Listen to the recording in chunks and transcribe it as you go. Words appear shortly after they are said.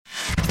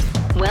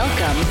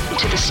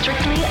to the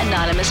Strictly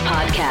Anonymous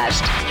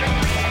podcast.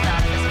 Strictly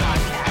Anonymous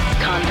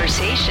podcast.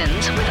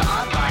 Conversations with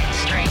online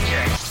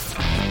strangers.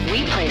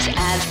 We place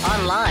ads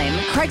online.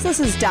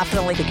 Craigslist is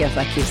definitely the gift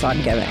that keeps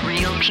on giving.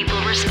 Real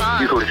people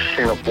respond. You go to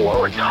Singapore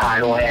or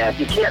Thailand.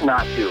 You can't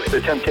not do it.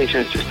 The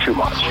temptation is just too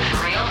much.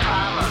 With real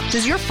problems.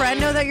 Does your friend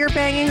know that you're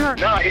banging her?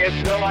 No, he has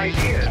no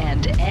idea.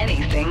 And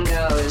anything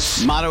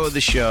goes. Motto of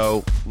the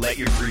show, let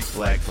your Greek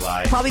flag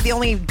fly. Probably the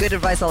only good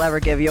advice I'll ever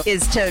give you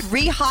is to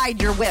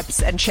re-hide your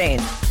whips and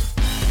chains.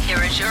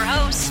 Here is your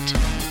host,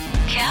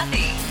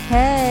 Kathy.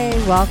 Hey,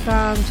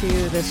 welcome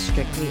to the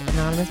Strictly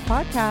Anonymous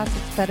podcast.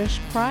 It's Fetish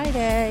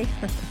Friday.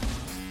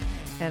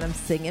 And I'm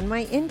singing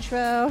my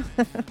intro.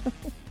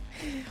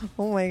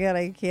 Oh my God,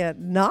 I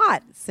can't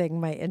not sing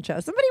my intro.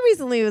 Somebody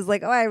recently was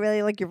like, oh, I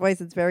really like your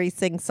voice. It's very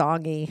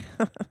sing-songy.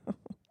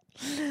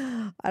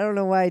 I don't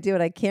know why I do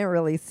it. I can't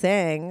really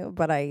sing,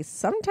 but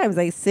sometimes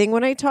I sing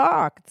when I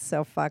talk. It's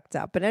so fucked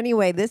up. But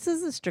anyway, this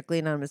is the Strictly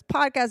Anonymous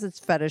podcast. It's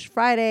Fetish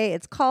Friday.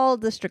 It's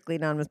called the Strictly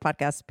Anonymous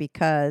podcast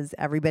because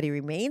everybody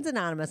remains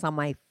anonymous on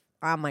my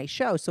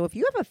show. So if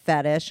you have a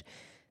fetish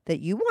that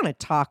you want to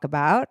talk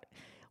about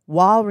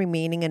while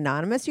remaining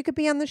anonymous, you could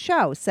be on the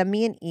show. Send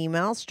me an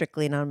email,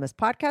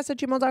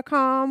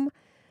 strictlyanonymouspodcast@gmail.com.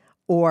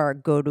 Or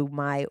go to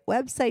my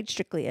website,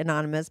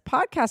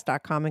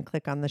 strictlyanonymouspodcast.com, and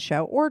click on the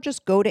show. Or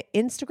just go to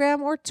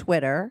Instagram or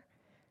Twitter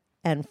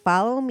and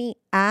follow me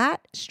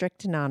at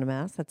Strict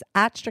Anonymous. That's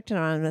at Strict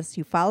Anonymous.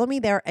 You follow me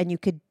there and you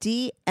could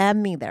DM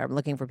me there. I'm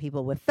looking for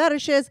people with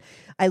fetishes.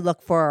 I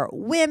look for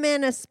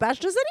women,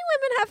 especially. Does any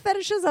women have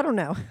fetishes? I don't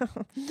know.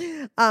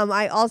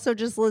 I also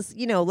just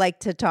like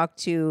to talk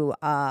to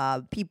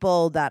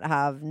people that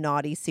have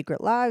naughty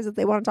secret lives that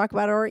they want to talk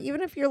about, or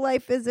even if your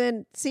life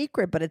isn't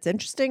secret, but it's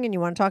interesting and you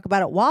want to talk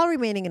about it while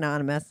remaining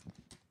anonymous,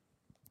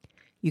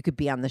 you could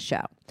be on the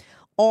show.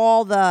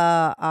 All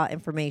the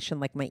information,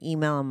 like my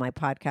email and my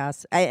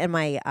podcast and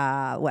my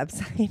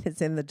website,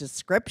 is in the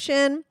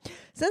description.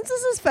 Since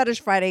this is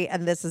Fetish Friday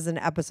and this is an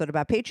episode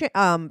about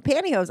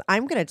pantyhose,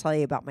 I'm going to tell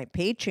you about my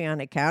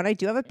Patreon account. I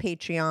do have a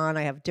Patreon.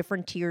 I have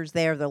different tiers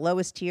there. The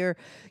lowest tier,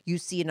 you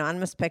see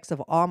anonymous pics of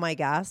all my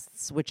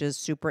guests, which is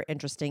super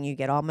interesting. You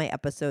get all my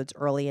episodes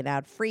early and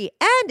ad-free.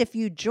 And if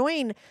you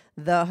join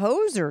the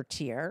Hoser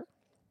tier,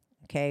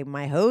 okay,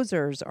 my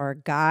hosers are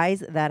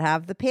guys that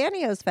have the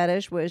pantyhose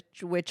fetish,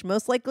 which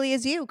most likely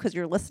is you because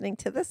you're listening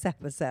to this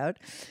episode.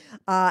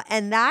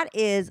 And that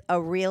is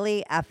a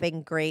really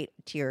effing great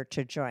tier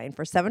to join.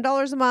 For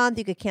 $7 a month,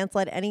 you could cancel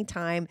at any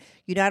time.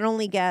 You not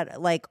only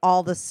get like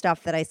all the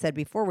stuff that I said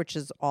before, which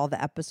is all the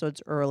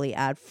episodes early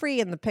ad-free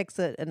and the pics,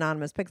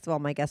 anonymous pics of all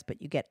my guests,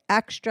 but you get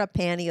extra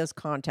pantyhose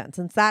content.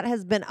 Since that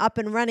has been up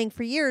and running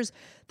for years,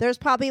 there's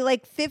probably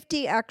like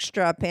 50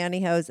 extra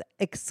pantyhose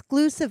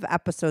exclusive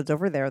episodes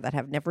over there that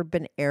have never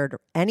been aired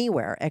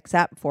anywhere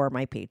except for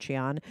my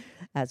Patreon,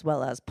 as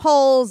well as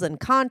polls and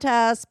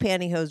contests,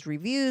 pantyhose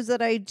reviews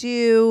that I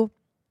do,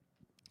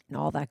 and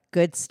all that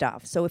good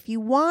stuff. So if you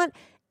want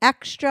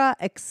extra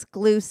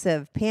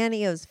exclusive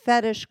pantyhose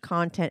fetish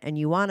content and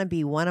you want to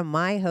be one of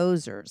my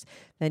hosers,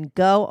 then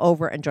go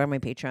over and join my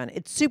Patreon.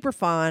 It's super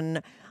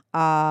fun.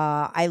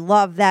 I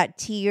love that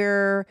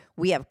tier.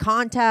 We have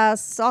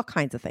contests, all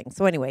kinds of things.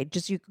 So anyway,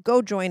 just you could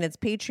go join. It's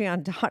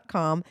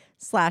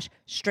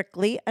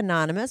patreon.com/Strictly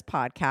Anonymous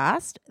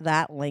podcast.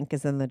 That link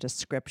is in the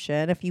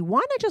description. If you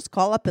want to just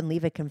call up and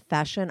leave a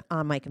confession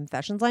on my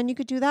confessions line, you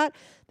could do that.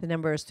 The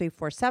number is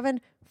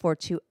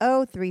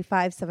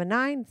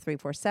 347-420-3579,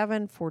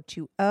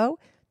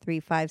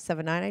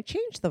 347-420-3579. I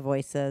changed the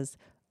voices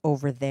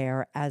over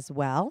there as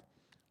well.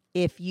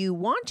 If you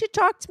want to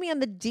talk to me on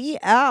the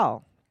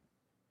DL,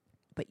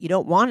 but you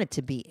don't want it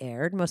to be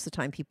aired. Most of the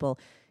time people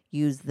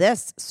use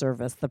this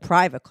service, the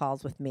private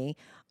calls with me,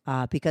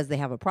 because they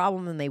have a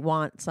problem and they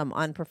want some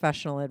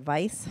unprofessional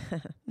advice.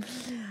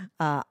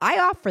 I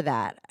offer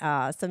that.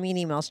 Send me an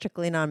email,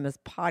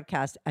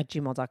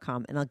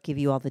 strictlyanonymouspodcast@gmail.com, and I'll give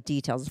you all the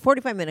details. It's a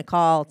 45-minute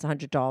call. It's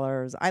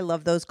 $100. I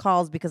love those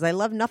calls because I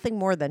love nothing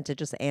more than to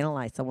just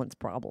analyze someone's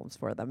problems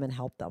for them and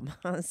help them.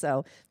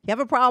 So if you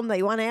have a problem that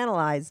you want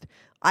analyzed,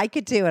 I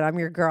could do it. I'm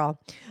your girl.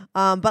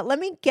 But let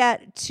me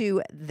get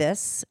to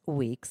this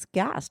week's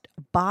guest,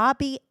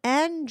 Bobby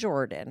and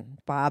Jordan.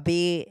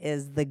 Bobby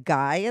is the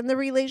guy in the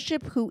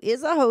relationship who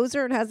is a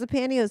hoser and has a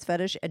pantyhose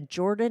fetish, and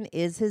Jordan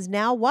is his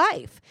now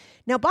wife.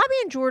 Now, Bobby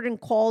and Jordan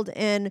called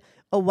in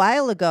a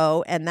while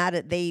ago, and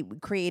that they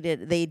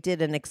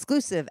did an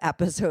exclusive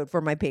episode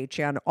for my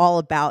Patreon all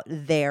about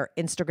their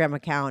Instagram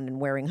account and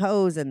wearing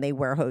hose, and they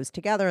wear hose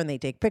together and they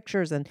take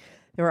pictures, and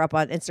they were up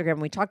on Instagram.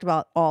 We talked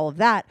about all of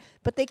that,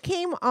 but they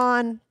came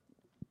on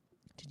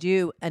to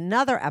do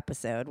another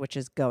episode, which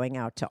is going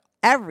out to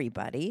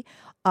everybody.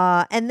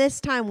 And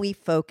this time we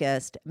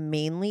focused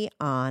mainly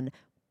on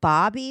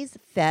Bobby's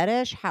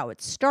fetish, how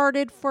it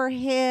started for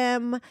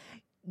him,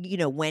 you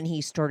know, when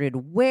he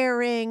started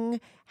wearing,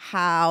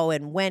 how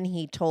and when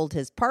he told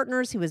his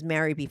partners he was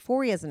married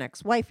before he has an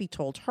ex-wife. He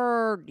told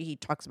her, he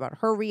talks about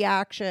her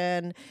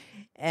reaction.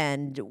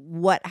 and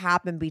what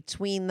happened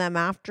between them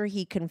after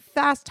he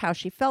confessed, how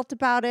she felt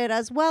about it,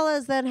 as well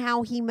as then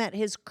how he met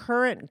his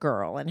current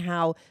girl and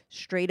how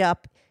straight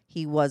up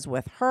he was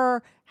with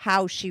her,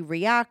 how she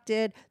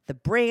reacted, the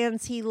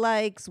brands he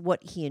likes,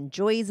 what he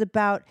enjoys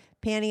about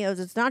pantyhose.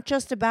 It's not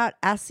just about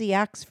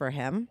sex for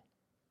him.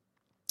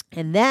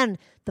 And then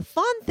the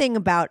fun thing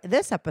about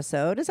this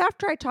episode is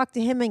after I talk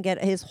to him and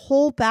get his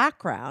whole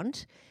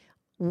background,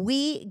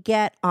 we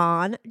get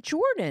on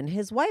Jordan.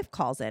 His wife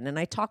calls in and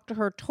I talk to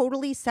her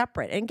totally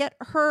separate and get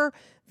her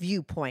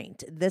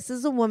viewpoint. This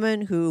is a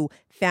woman who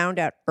found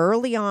out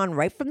early on,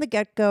 right from the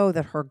get-go,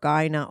 that her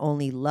guy not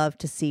only loved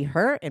to see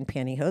her in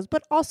pantyhose,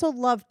 but also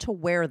loved to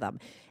wear them.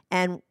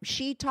 And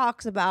she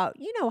talks about,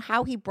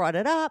 how he brought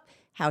it up,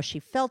 how she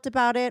felt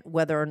about it,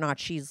 whether or not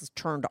she's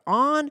turned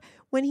on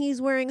when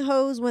he's wearing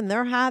hose, when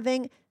they're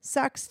having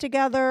sex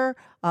together,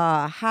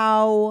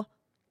 how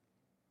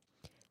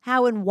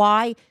and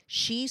why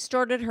she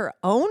started her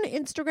own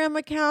Instagram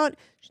account,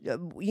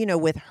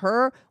 with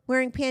her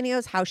wearing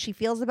pantyhose, how she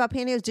feels about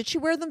pantyhose. Did she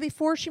wear them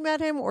before she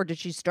met him, or did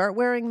she start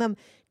wearing them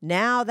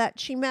now that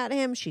she met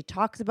him? She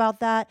talks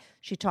about that.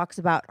 She talks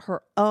about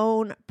her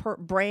own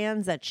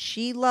brands that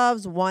she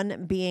loves,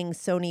 one being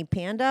Sony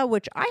Panda,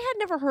 which I had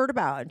never heard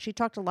about. And she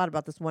talked a lot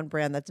about this one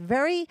brand that's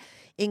very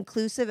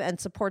inclusive and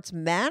supports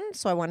men.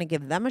 So I want to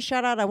give them a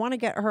shout out. I want to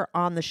get her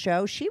on the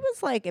show. She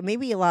was like, and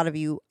maybe a lot of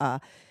you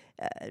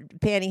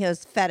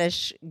pantyhose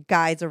fetish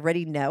guys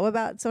already know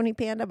about Sony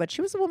Panda, but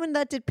she was a woman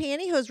that did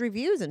pantyhose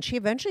reviews, and she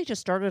eventually just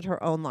started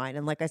her own line.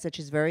 And like I said,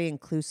 she's very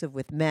inclusive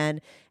with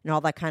men and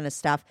all that kind of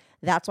stuff.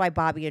 That's why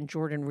Bobby and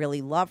Jordan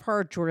really love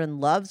her.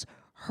 Jordan loves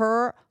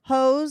her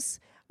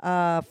hose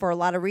for a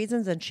lot of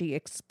reasons, and she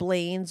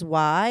explains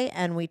why.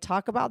 And we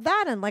talk about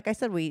that. And like I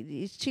said,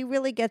 she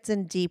really gets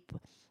in deep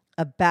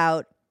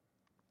about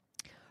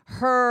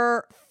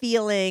her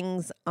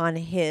feelings on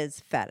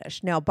his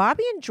fetish. Now,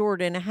 Bobby and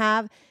Jordan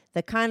have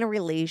the kind of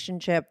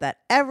relationship that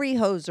every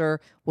hoser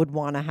would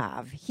want to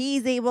have.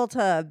 He's able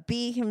to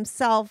be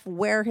himself,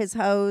 wear his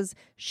hose.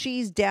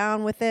 She's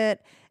down with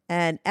it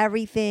and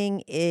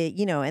everything,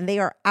 and they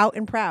are out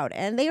and proud.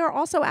 And they are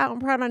also out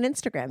and proud on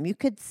Instagram. You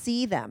could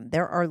see them.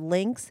 There are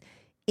links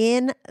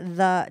in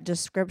the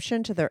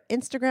description to their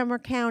Instagram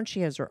account. She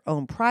has her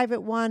own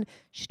private one.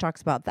 She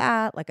talks about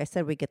that. Like I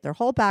said, we get their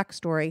whole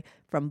backstory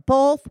from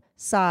both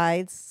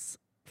sides,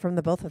 from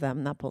the both of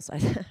them, not both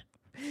sides.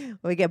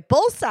 We get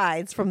both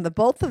sides from the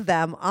both of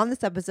them on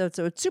this episode.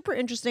 So it's super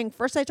interesting.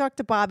 First, I talk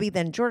to Bobby,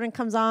 then Jordan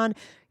comes on.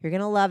 You're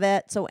going to love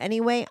it. So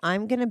anyway,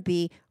 I'm going to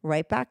be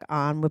right back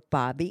on with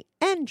Bobby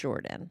and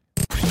Jordan.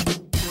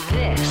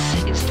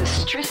 This is the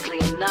Strictly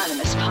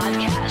Anonymous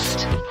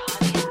podcast.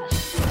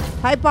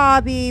 Hi,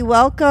 Bobby.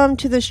 Welcome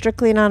to the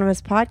Strictly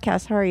Anonymous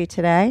podcast. How are you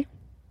today?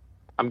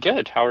 I'm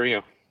good. How are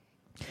you?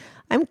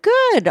 I'm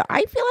good.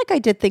 I feel like I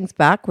did things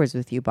backwards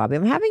with you, Bobby.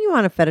 I'm having you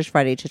on a Fetish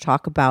Friday to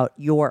talk about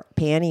your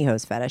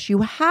pantyhose fetish.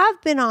 You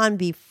have been on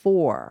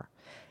before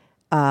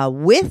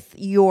with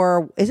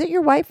is it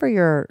your wife or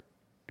your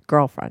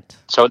girlfriend?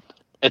 So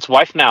it's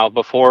wife now.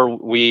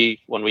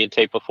 When we had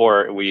taped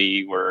before, it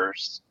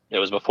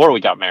was before we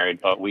got married,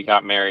 but we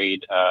got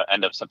married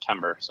end of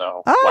September.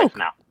 So wife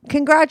now.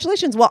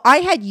 Congratulations. Well, I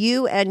had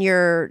you and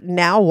your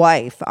now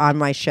wife on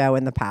my show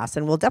in the past,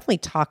 and we'll definitely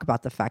talk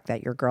about the fact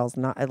that your girl's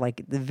not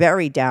like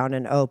very down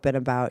and open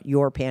about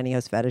your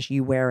pantyhose fetish,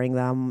 you wearing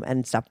them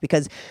and stuff,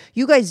 because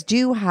you guys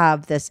do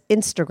have this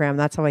Instagram.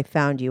 That's how I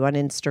found you, on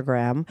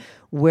Instagram,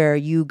 where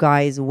you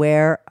guys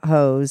wear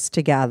hose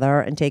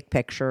together and take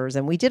pictures.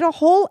 And we did a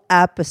whole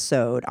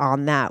episode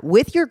on that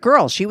with your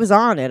girl. She was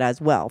on it as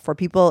well. For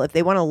people, if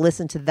they want to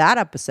listen to that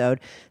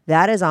episode,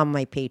 that is on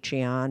my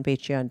Patreon,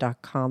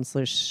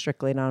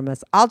 patreon.com/Strictly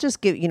Anonymous. I'll just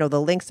give,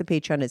 the links to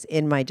Patreon is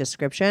in my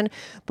description.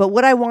 But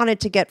what I wanted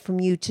to get from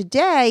you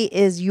today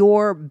is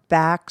your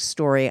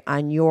backstory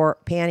on your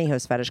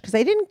pantyhose fetish, because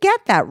I didn't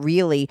get that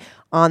really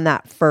on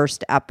that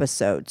first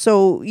episode.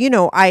 So,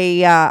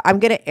 I'm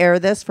going to air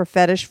this for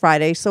Fetish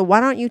Friday. So why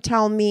don't you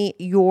tell me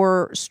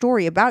your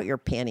story about your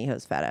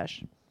pantyhose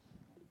fetish?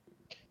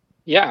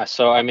 Yeah.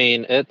 So, I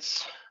mean,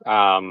 it's,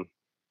 I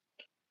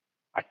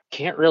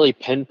can't really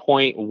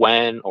pinpoint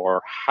when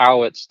or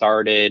how it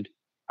started.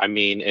 I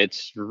mean,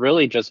 it's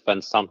really just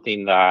been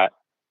something that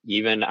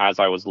even as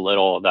I was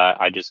little, that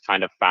I just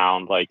kind of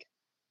found, like,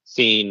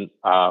 seeing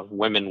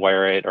women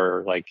wear it,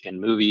 or like in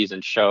movies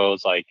and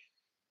shows, like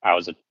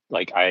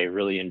I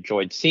really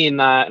enjoyed seeing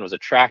that and was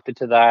attracted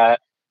to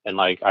that. And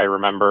like, I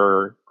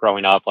remember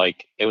growing up,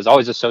 like it was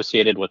always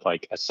associated with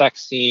like a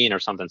sex scene or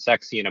something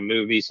sexy in a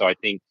movie. So I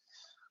think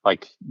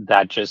like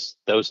that, just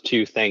those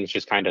two things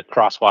just kind of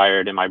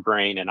crosswired in my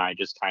brain. And I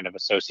just kind of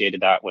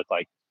associated that with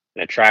like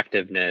an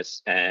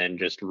attractiveness, and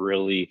just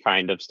really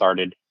kind of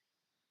started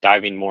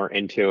diving more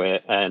into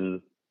it.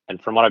 And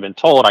from what I've been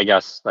told, I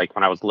guess, like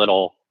when I was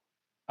little,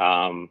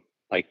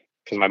 like,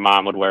 because my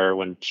mom would wear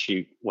when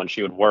she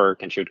would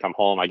work and she would come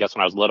home, I guess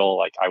when I was little,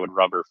 like I would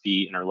rub her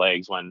feet and her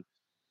legs when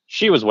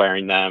she was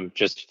wearing them,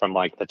 just from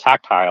like the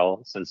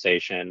tactile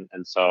sensation.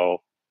 And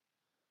so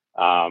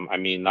I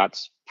mean,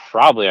 that's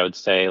probably, I would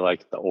say,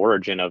 like the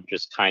origin of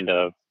just kind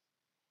of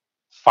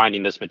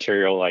finding this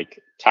material like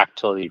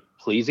tactilely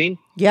pleasing,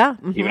 Yeah.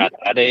 even at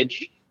that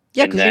age.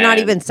 Yeah, And because you're not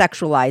even then,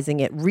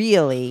 sexualizing it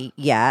really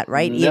yet,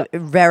 right? no,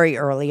 Very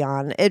early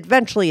on.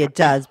 Eventually it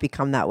does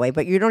become that way,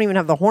 but you don't even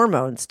have the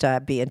hormones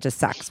to be into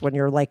sex when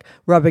you're like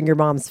rubbing your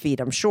mom's feet,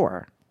 I'm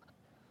sure.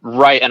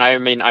 right. And I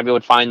mean, I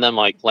would find them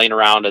like laying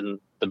around in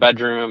the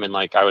bedroom, and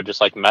like I would just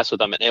like mess with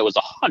them, and it was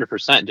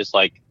 100% just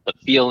like the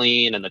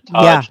feeling and the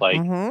Yeah. touch,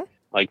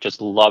 like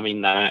just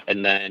loving that.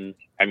 And then,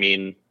 I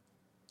mean,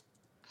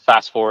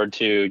 fast forward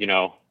to,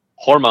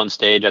 hormone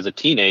stage as a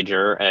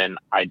teenager, and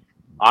I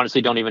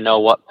honestly don't even know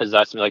what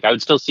possessed me. Like I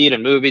would still see it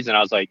in movies, and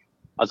I was like,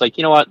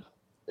 you know what?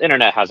 The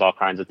internet has all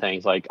kinds of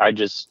things. Like I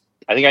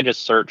think I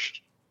just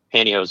searched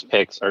pantyhose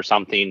pics or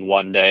something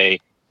one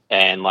day,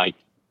 and like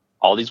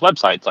all these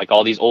websites, like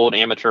all these old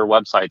amateur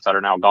websites that are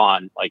now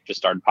gone, like just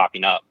started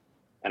popping up.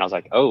 And I was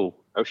like, oh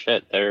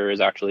shit, there is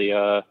actually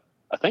a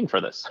thing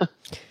for this. And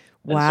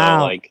so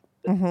Wow. like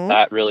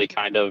that really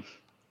kind of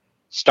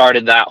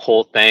started that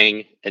whole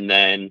thing. And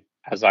then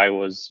as I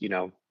was,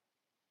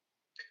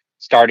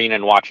 starting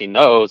and watching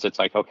those, it's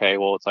like, okay,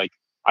 well, it's like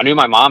I knew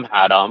my mom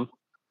had them.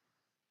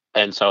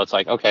 And so it's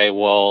like, okay,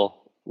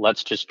 well,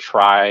 let's just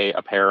try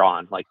a pair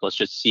on. Like, let's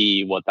just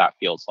see what that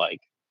feels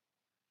like.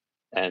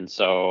 And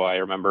so I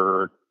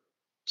remember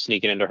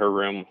sneaking into her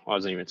room. I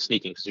wasn't even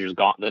sneaking because she was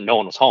gone. No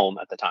one was home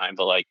at the time,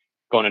 but like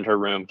going into her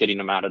room, getting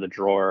them out of the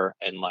drawer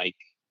and like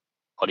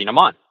putting them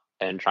on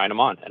and trying them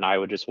on. And I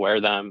would just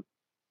wear them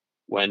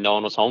when no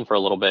one was home for a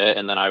little bit.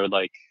 And then I would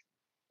like,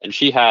 and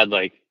she had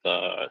like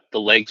the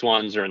legs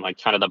ones are in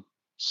like kind of the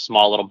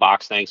small little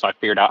box thing. So I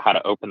figured out how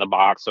to open the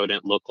box so it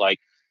didn't look like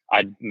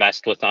I'd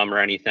messed with them or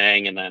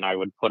anything. And then I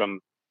would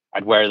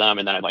I'd wear them,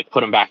 and then I'd like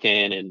put them back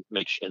in and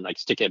make sure and like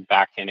stick it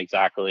back in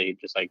exactly,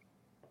 just like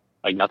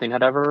nothing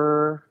had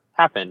ever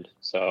happened.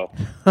 So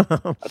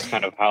that's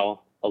kind of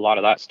how a lot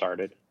of that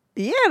started.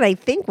 Yeah, and I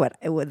think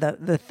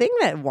the thing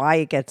that why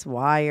it gets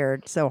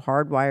wired so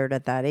hardwired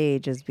at that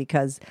age is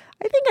because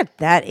I think at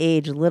that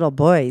age, little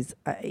boys,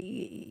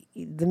 the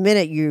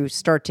minute you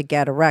start to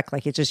get erect,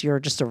 like you're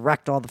just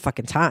erect all the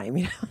fucking time,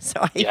 you know.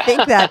 So I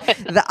think that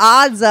the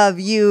odds of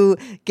you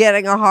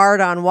getting a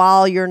hard on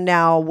while you're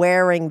now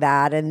wearing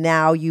that, and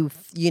now you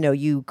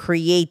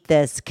create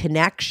this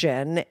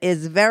connection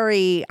is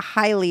very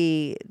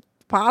highly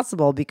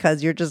possible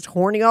because you're just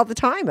horny all the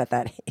time at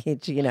that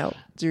age,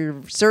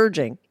 you're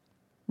surging.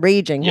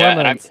 Raging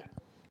hormones.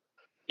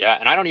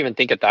 And I don't even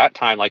think at that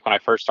time, like when I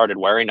first started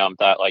wearing them,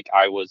 that like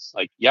I was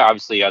like, yeah,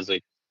 obviously as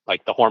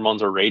like the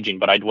hormones were raging,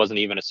 but I wasn't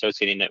even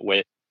associating it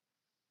with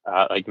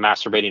like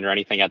masturbating or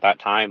anything at that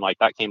time. Like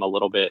that came a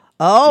little bit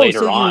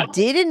later on. You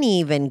didn't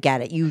even get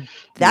it.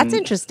 That's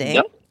interesting.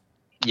 Yep.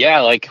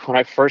 Yeah, like when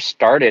I first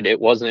started, it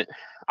wasn't.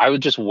 I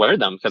would just wear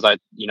them because it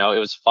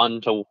was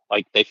fun to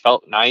like. They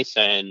felt nice,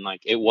 and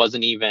like it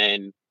wasn't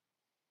even.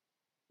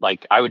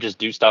 Like I would just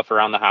do stuff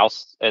around the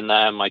house in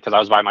them, like because I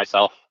was by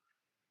myself,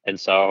 and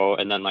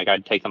then like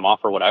I'd take them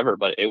off or whatever.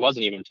 But it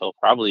wasn't even until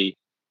probably,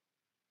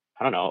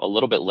 I don't know, a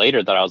little bit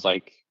later that I was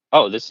like,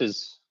 oh, this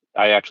is.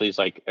 I actually was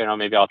like,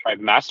 maybe I'll try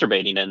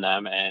masturbating in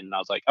them, and I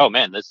was like, oh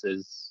man, this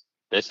is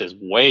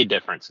way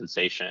different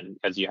sensation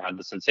because you had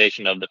the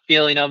sensation of the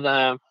feeling of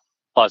them,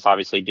 plus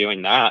obviously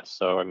doing that.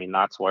 So I mean,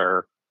 that's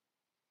where,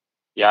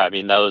 yeah, I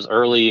mean those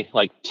early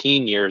like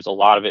teen years, a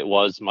lot of it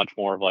was much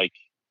more of like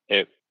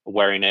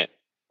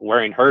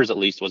wearing hers at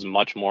least was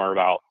much more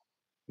about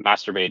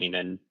masturbating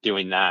and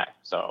doing that.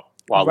 So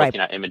while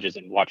looking at images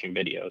and watching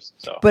videos.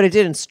 So, but it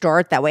didn't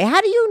start that way. How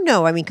do you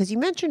know? I mean, because you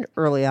mentioned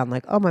early on,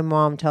 like, oh, my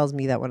mom tells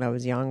me that when I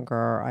was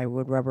younger, I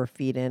would rub her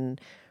feet in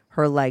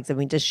her legs. I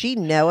mean, does she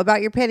know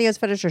about your pantyhose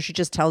fetish, or she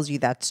just tells you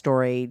that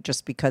story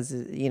just because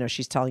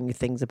she's telling you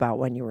things about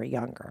when you were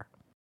younger?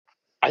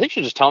 I think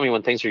she just tells me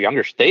when things are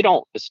younger. They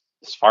don't, as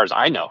far as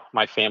I know,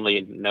 my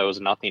family knows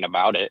nothing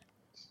about it.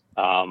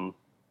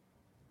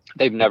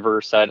 They've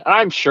never said, and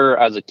I'm sure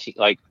as a teen,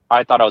 like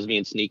I thought I was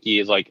being sneaky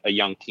as like a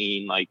young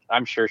teen. Like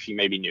I'm sure she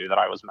maybe knew that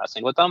I was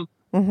messing with them,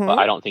 but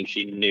I don't think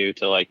she knew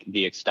to like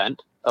the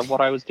extent of what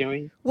I was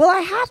doing. Well,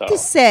 I have to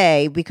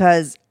say,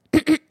 because,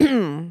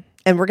 and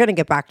we're going to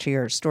get back to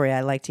your story.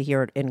 I like to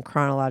hear it in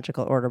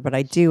chronological order, but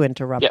I do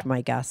interrupt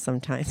my guests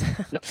sometimes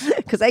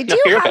because I do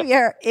have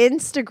your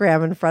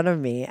Instagram in front of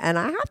me. And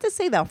I have to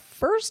say, the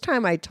first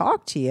time I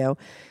talked to you,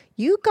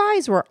 you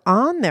guys were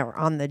on there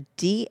on the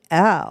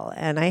DL,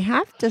 and I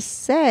have to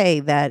say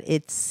that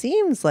it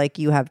seems like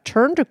you have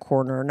turned a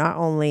corner, not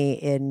only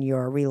in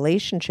your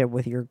relationship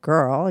with your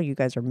girl, you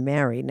guys are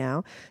married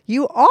now,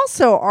 you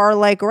also are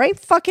like right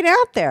fucking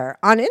out there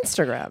on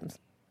Instagram.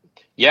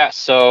 Yeah,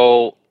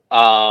 so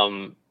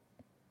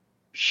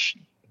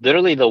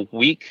literally the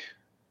week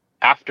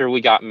after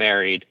we got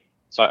married,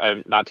 so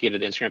I'm not to get into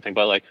the Instagram thing,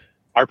 but like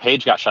our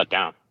page got shut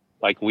down.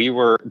 Like we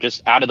were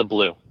just out of the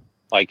blue.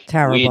 Like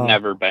Terrible. We'd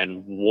never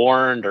been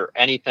warned or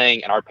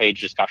anything, and our page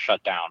just got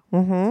shut down.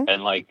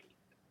 And like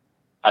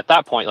at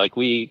that point, like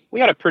we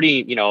had a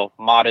pretty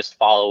modest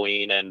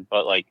following,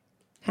 but like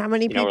how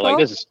many people? we're like,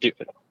 this is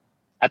stupid.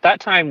 At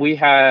that time, we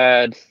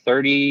had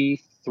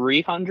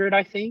 3,300,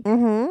 I think.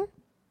 Mm-hmm.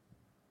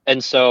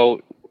 And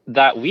so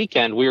that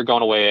weekend, we were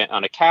going away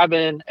on a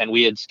cabin, and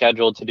we had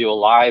scheduled to do a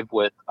live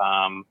with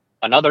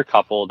another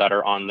couple that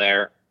are on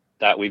there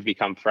that we've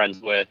become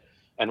friends with.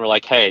 And we're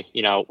like, hey,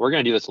 we're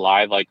going to do this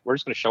live. Like, we're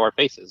just going to show our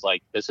faces.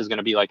 Like, this is going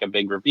to be like a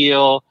big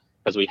reveal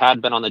because we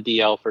had been on the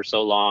DL for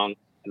so long.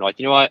 And we're like,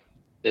 you know what?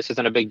 This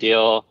isn't a big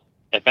deal.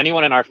 If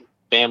anyone in our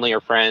family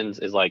or friends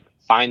is like,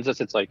 finds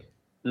us, it's like,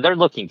 they're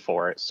looking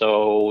for it.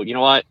 So, you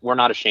know what? We're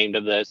not ashamed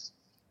of this.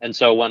 And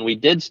so when we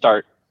did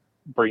start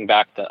bring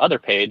back the other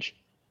page,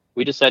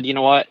 we just said, you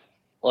know what?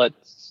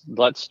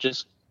 Let's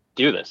just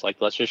do this. Like,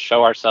 let's just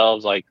show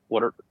ourselves. Like,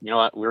 you know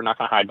what? We're not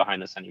going to hide behind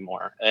this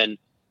anymore. And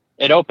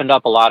it opened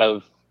up a lot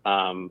of,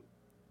 at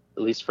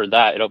least for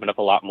that, it opened up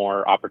a lot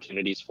more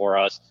opportunities for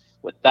us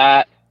with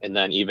that. And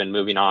then even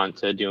moving on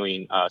to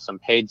doing some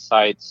paid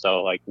sites.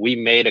 So like, we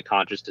made a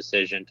conscious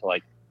decision to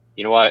like,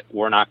 you know what?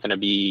 We're not going to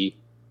be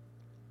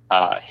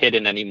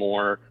hidden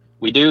anymore.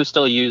 We do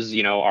still use,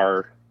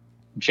 our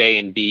J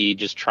and B,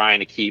 just trying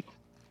to keep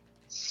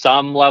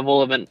some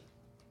level of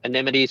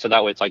anonymity, so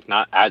that way it's like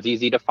not as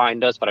easy to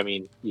find us. But I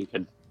mean, you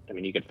could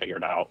figure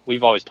it out.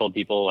 We've always told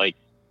people, like,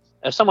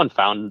 if someone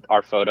found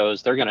our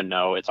photos, they're gonna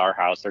know it's our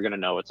house. They're gonna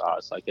know it's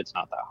us. Like, it's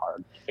not that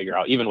hard to figure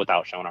out, even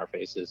without showing our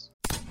faces.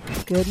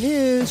 Good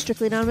news.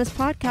 Strictly Anonymous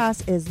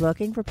Podcast is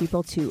looking for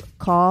people to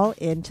call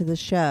into the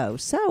show.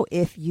 So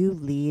if you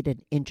lead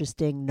an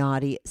interesting,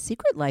 naughty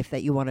secret life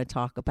that you want to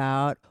talk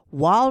about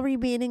while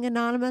remaining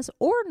anonymous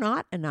or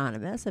not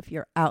anonymous, if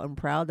you're out and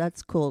proud,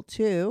 that's cool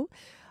too.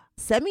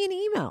 Send me an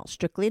email,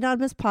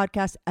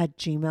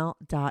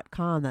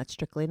 strictlyanonymouspodcast@gmail.com. That's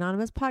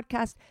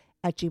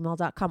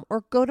strictlyanonymouspodcast@gmail.com.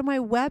 Or go to my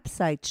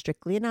website,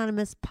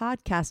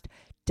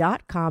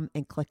 strictlyanonymouspodcast.com,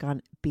 and click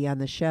on Be on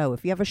the Show.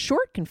 If you have a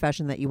short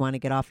confession that you want to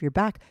get off your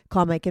back,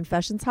 call my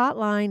confessions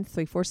hotline,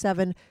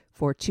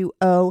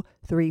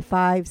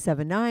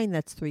 347-420-3579.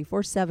 That's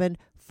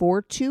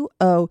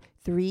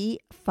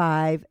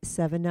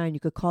 347-420-3579. You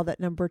could call that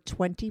number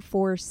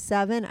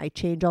 24/7. I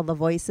change all the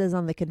voices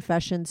on the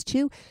confessions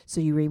too, so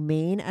you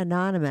remain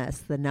anonymous.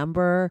 The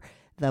number,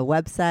 the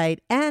website,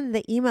 and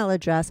the email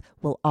address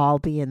will all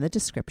be in the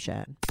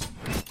description.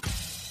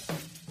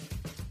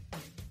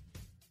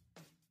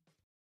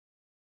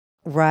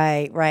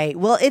 Right.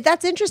 Well,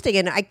 that's interesting.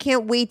 And I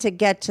can't wait to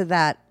get to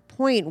that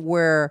point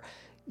where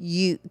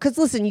because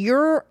listen,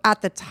 you're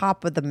at the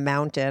top of the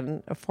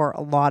mountain for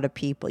a lot of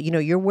people.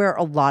 You're where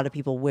a lot of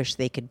people wish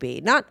they could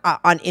be. Not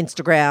on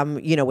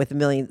Instagram, with a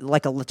million,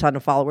 like a ton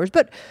of followers,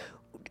 but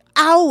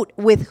out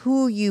with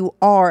who you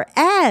are,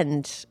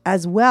 and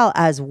as well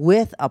as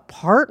with a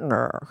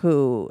partner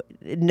who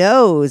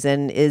knows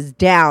and is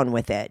down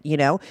with it,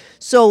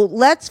 So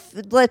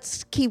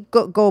let's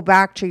go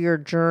back to your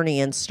journey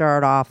and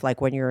start off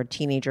like when you're a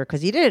teenager,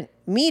 because you didn't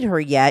meet her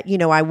yet.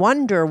 I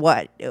wonder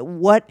what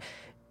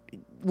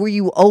were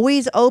you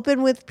always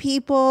open with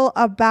people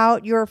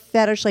about your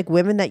fetish, like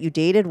women that you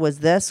dated? Was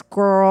this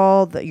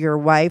girl, your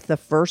wife, the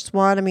first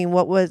one? I mean,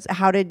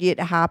 how did you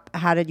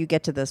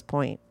get to this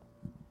point?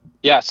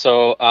 Yeah,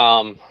 so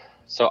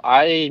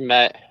I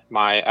met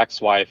my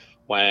ex-wife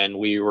when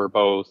we were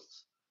both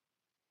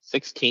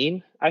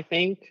 16, I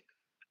think.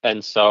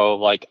 And so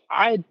like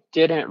I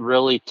didn't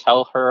really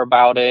tell her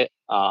about it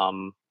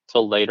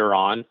till later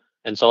on.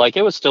 And so like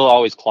it was still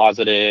always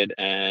closeted,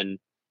 and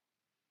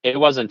it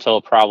wasn't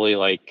until probably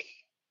like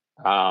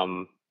I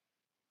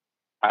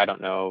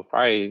don't know,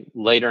 probably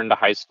later into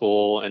high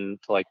school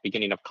and to like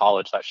beginning of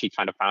college that she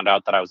kind of found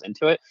out that I was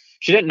into it.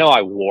 She didn't know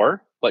I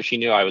wore, but she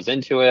knew I was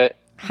into it.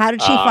 How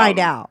did she find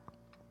out?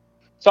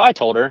 So I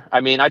told her. I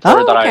told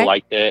her that okay. I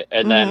liked it.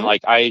 And then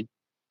like I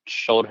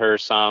showed her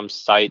some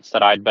sites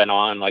that I'd been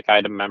on. Like I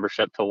had a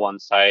membership to one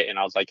site, and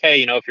I was like,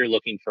 hey, if you're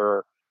looking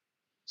for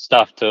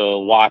stuff to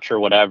watch or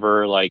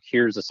whatever, like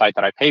here's a site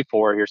that I pay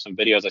for. Here's some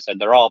videos. I said,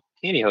 they're all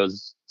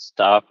pantyhose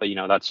stuff, but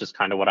that's just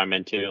kind of what I'm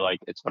into.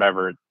 Like it's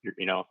whatever,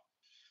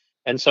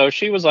 And so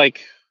she was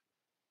like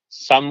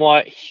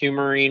somewhat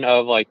humoring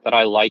of like that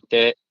I liked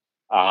it.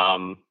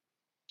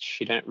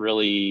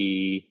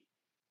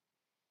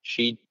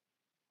 She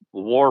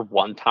wore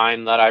one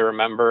time that I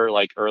remember,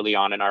 like early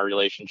on in our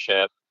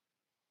relationship.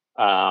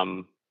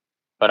 But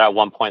at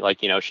one point, like,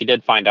 she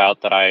did find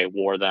out that I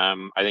wore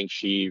them. I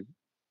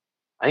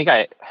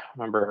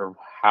remember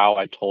how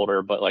I told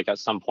her, but like at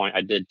some point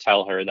I did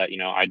tell her that,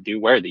 I do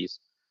wear these.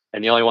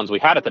 And the only ones we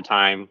had at the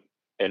time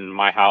in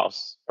my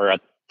house, or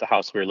at the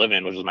house we were living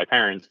in, which was my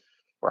parents,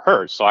 were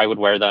hers. So I would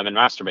wear them and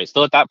masturbate.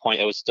 Still at that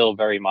point, it was still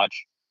very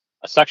much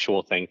a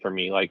sexual thing for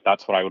me. Like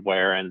that's what I would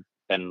wear. And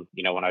then,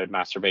 when I would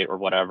masturbate or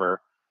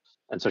whatever.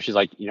 And so she's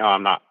like,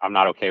 I'm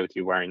not okay with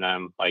you wearing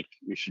them. Like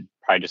you should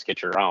probably just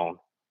get your own.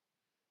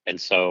 And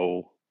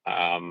so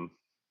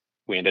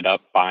we ended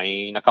up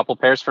buying a couple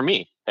pairs for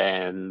me.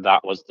 And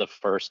that was the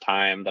first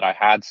time that I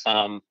had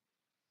some.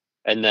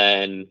 And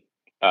then,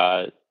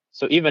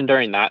 so even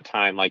during that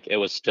time, like it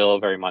was still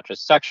very much a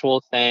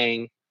sexual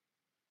thing.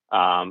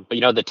 But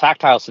the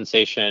tactile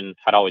sensation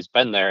had always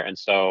been there. And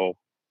so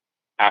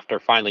after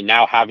finally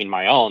now having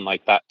my own,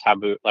 like that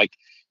taboo, like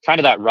kind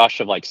of that rush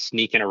of like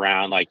sneaking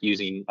around, like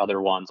using other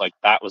ones, like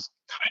that was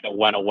kind of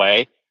went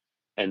away.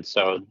 And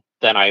so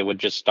then I would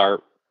just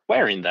start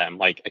wearing them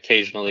like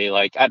occasionally,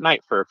 like at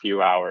night for a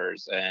few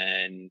hours.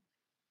 And,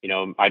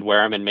 I'd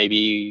wear them and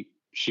maybe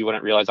she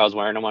wouldn't realize I was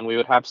wearing them when we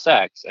would have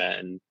sex.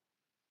 And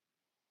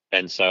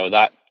so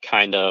that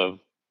kind of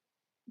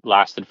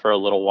lasted for a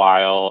little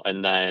while.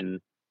 And then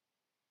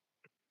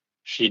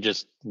she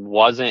just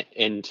wasn't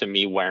into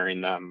me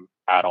wearing them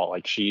at all.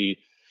 Like she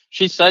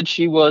said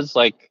she was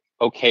like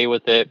okay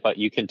with it, but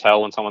you can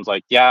tell when someone's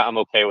like, yeah, I'm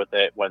okay with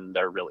it, when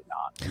they're really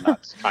not. And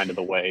that's kind of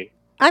the way.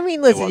 I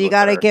mean, listen, you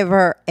got to give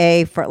her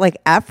effort.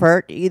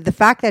 The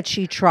fact that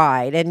she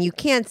tried, and you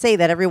can't say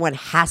that everyone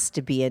has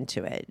to be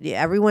into it.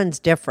 Everyone's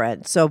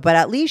different. So, but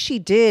at least she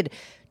did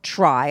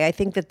try. I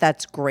think that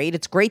that's great.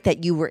 It's great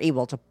that you were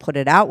able to put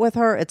it out with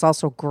her. It's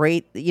also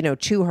great,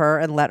 to her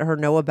and let her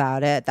know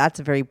about it. That's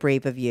very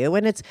brave of you.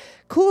 And it's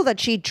cool that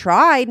she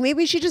tried.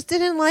 Maybe she just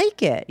didn't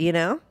like it,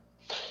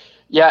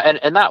 Yeah.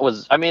 And that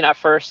was, I mean, at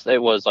first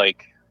it was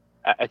like,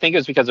 I think it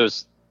was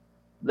because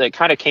it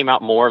kind of came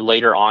out more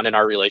later on in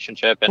our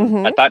relationship.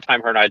 And at that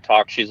time, her and I had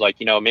talked. She's like,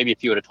 maybe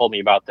if you would have told me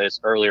about this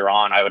earlier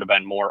on, I would have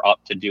been more up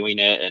to doing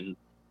it. And,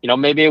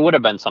 maybe it would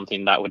have been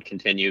something that would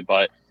continue.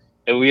 But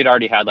we had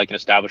already had like an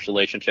established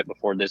relationship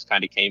before this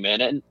kind of came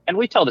in. And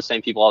we tell the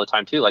same people all the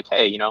time, too, like,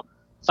 hey,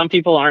 some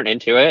people aren't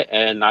into it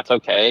and that's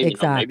okay.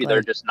 Exactly. Maybe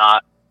they're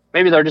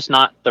just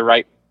not the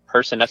right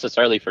person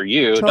necessarily for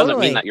you. It doesn't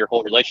mean that your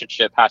whole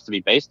relationship has to be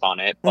based on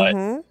it. But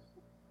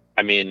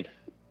I mean,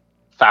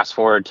 fast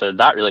forward to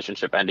that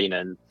relationship ending,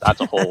 and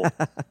that's a whole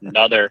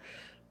nother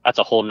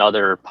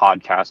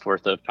podcast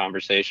worth of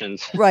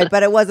conversations. Right,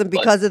 but it wasn't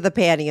because of the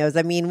pantyhose.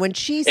 I mean, when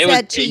she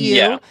said to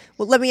you,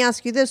 well, let me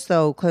ask you this,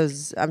 though,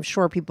 because I'm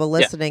sure people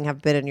listening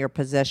have been in your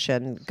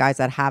position, guys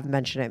that have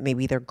mentioned it,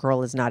 maybe their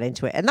girl is not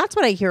into it. And that's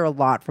what I hear a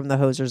lot from the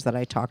hosers that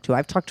I talk to.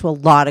 I've talked to a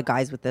lot of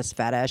guys with this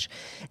fetish,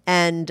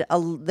 and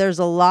there's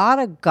a lot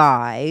of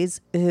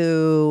guys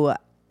who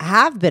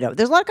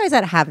there's a lot of guys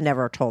that have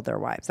never told their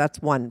wives.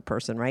 That's one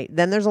person, right?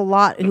 Then there's a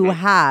lot who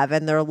have,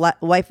 and their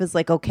wife is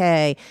like,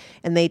 okay,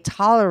 and they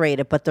tolerate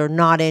it, but they're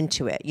not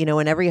into it.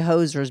 And every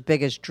hoser's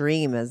biggest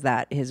dream is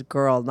that his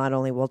girl not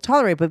only will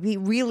tolerate, but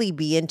really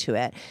be into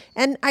it.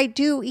 And I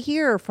do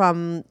hear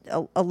from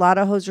a lot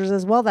of hosers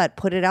as well that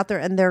put it out there,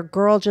 and their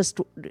girl just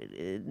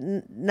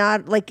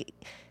not like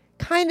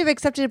kind of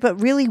accepted it, but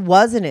really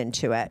wasn't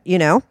into it,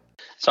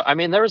 So, I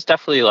mean, there was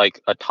definitely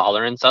like a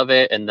tolerance of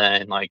it. And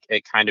then like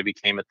it kind of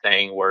became a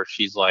thing where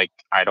she's like,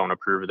 I don't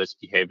approve of this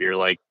behavior.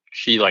 Like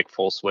she like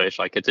full switch,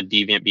 like it's a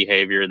deviant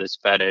behavior, this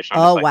fetish.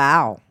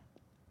 Wow.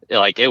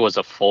 Like it was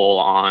a full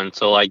on.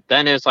 So like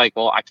then it's like,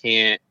 well, I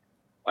can't,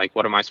 like,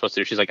 what am I supposed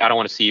to do? She's like, I don't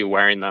want to see you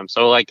wearing them.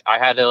 So like I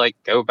had to like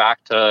go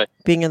back to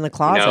being in the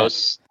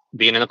closet.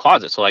 Being in the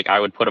closet. So like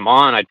I would put them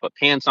on, I'd put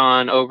pants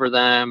on over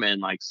them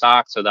and like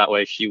socks. So that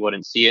way she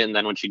wouldn't see it. And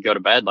then when she'd go to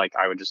bed, like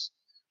I would just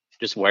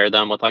wear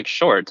them with like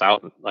shorts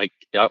out in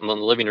the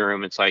living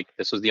room. It's like,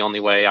 this was the only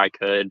way I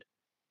could,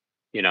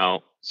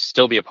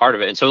 still be a part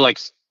of it. And so like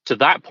to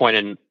that point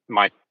in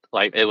my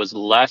life, it was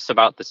less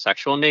about the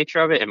sexual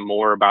nature of it and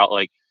more about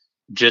like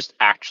just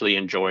actually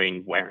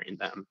enjoying wearing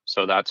them.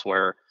 So that's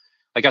where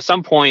like at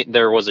some point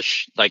there was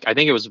I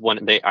think it was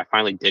when I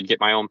finally did get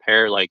my own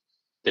pair. Like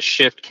the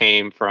shift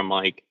came from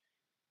like,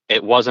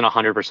 it wasn't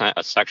 100%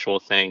 a sexual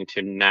thing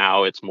to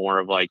now it's more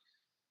of like,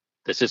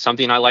 this is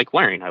something I like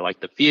wearing. I like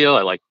the feel.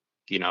 I like,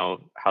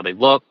 how they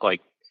look.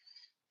 Like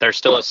there's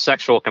still a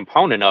sexual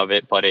component of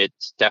it, but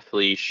it's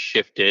definitely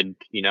shifted,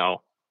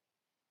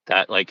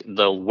 that like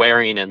the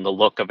wearing and the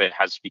look of it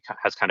has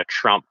kind of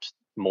trumped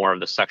more of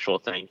the sexual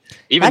thing.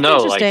 Even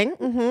though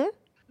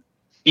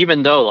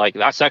like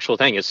that sexual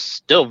thing is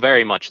still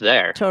very much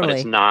there, but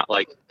it's not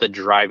like the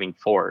driving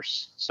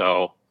force.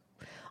 So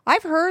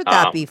I've heard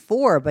that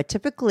before, but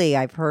typically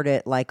I've heard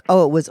it like,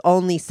 oh, it was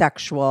only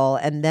sexual.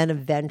 And then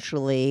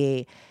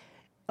eventually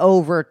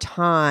over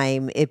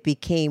time, it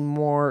became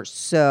more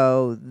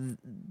so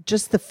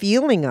just the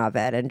feeling of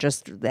it and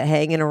just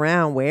hanging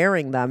around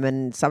wearing them.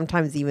 And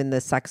sometimes even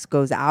the sex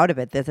goes out of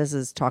it. This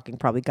is talking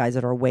probably guys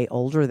that are way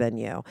older than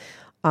you.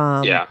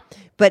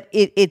 But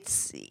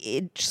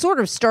it sort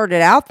of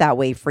started out that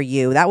way for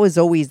you. That was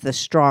always the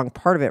strong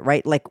part of it,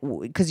 right? Like,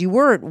 because you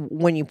weren't,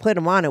 when you put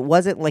them on, it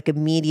wasn't like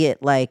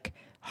immediate, like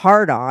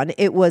hard on.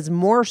 It was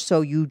more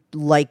so you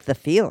like the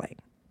feeling.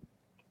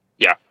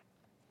 Yeah.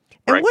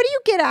 And what do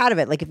you get out of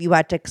it? Like if you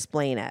had to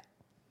explain it.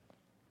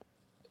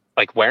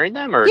 Like wearing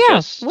them or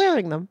just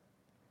wearing them?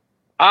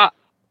 Oh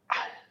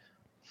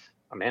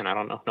man, I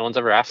don't know. No one's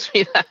ever asked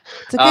me that.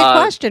 It's a good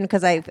question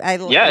because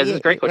yeah, it's a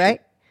great question.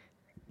 Right?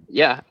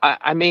 Yeah,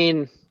 I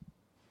mean,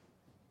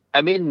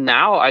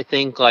 now I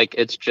think like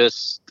it's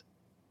just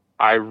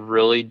I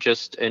really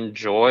just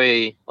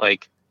enjoy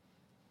like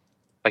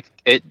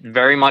it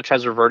very much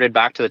has reverted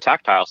back to the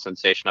tactile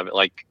sensation of it.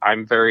 Like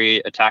I'm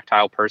a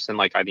tactile person.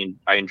 Like I mean,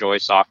 I enjoy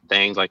soft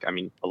things. Like I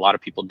mean, a lot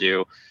of people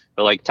do,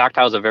 but like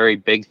tactile is a very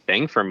big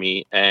thing for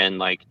me. And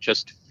like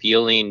just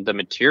feeling the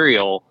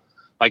material,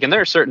 Like, and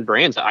there are certain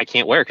brands that I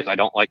can't wear because I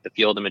don't like the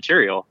feel of the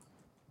material.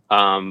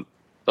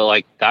 But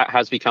like that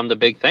has become the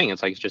big thing.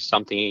 It's like, it's just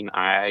something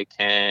I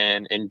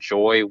can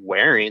enjoy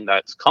wearing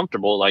that's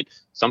comfortable. Like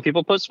some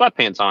people put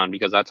sweatpants on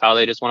because that's how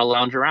they just want to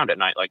lounge around at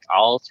night. Like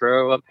I'll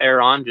throw a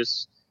pair on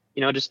just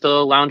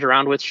to lounge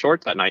around with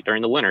shorts at night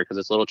during the winter because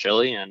it's a little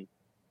chilly and,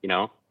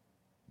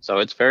 so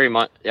it's very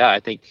much, I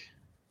think.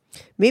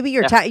 Maybe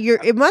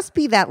it must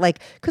be that like,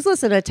 because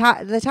listen, the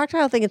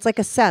tactile thing, it's like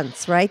a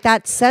sense, right?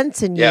 That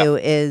sense in you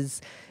is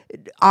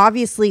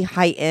obviously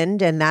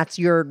heightened, and that's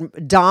your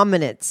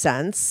dominant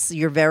sense.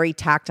 You're very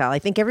tactile. I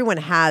think everyone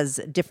has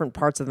different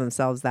parts of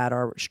themselves that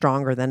are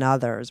stronger than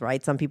others,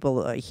 right? Some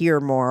people hear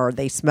more, or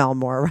they smell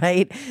more,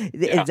 right?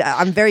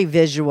 I'm very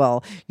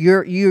visual.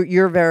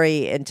 You're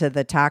very into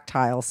the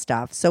tactile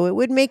stuff. So it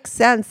would make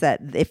sense that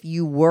if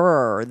you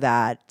were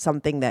that,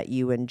 something that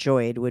you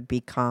enjoyed would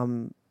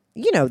become,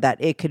 that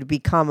it could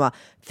become a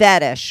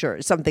fetish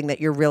or something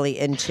that you're really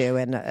into,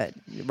 and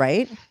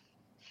right?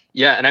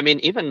 Yeah, and I mean,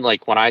 even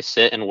like when I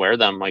sit and wear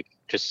them, like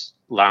just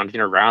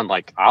lounging around,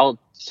 like I'll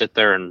sit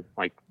there and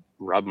like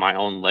rub my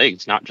own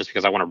legs, not just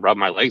because I want to rub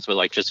my legs, but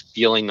like just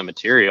feeling the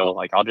material.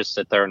 Like I'll just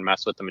sit there and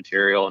mess with the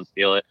material and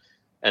feel it.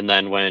 And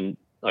then when,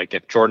 like,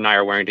 if Jordan and I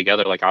are wearing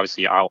together, like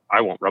obviously I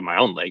won't rub my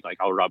own leg, like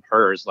I'll rub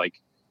hers. Like,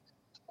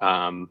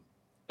 but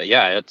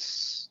yeah,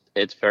 it's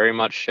very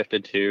much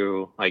shifted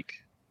to like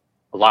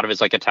a lot of it's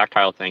like a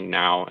tactile thing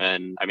now.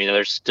 And I mean,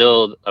 there's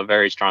still a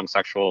very strong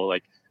sexual,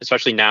 like,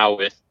 especially now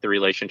with the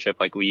relationship,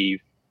 like we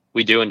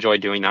do enjoy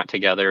doing that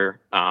together.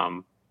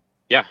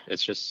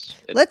 It's just,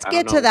 let's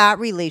get to that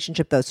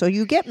relationship though. So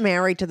you get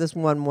married to this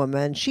one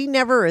woman. She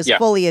never is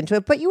fully into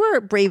it, but you were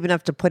brave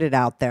enough to put it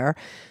out there.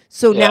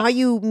 So now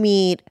you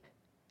meet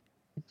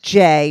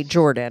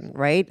Jordan,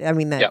 right? I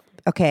mean,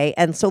 okay.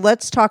 And so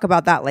let's talk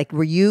about that. Like,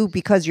 were you,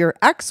 because your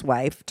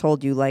ex-wife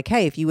told you like,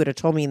 hey, if you would have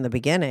told me in the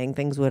beginning,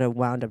 things would have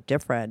wound up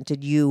different.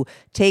 Did you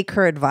take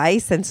her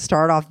advice and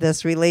start off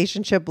this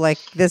relationship like,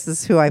 this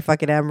is who I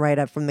fucking am right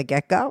up from the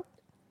get-go?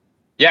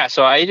 Yeah.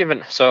 So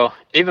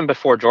even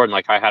before Jordan,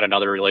 like I had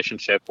another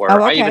relationship where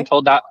I'd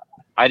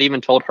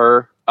even told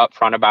her up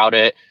front about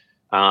it.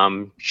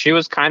 She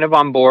was kind of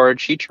on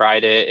board. She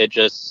tried it.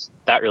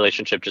 That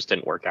relationship just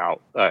didn't work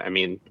out. I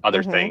mean,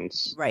 other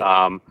things.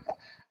 Right.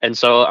 And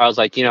so I was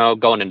like,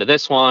 going into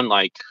this one,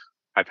 like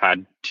I've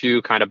had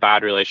 2 kind of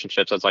bad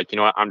relationships. I was like, you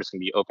know what, I'm just gonna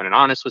be open and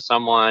honest with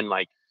someone.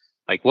 Like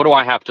what do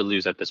I have to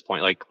lose at this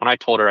point? Like when I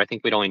told her, I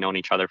think we'd only known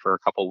each other for a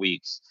couple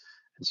weeks.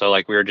 And so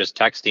like we were just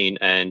texting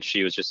and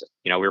she was just,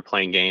 we were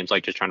playing games,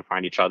 like just trying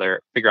to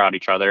figure out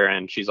each other.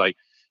 And she's like,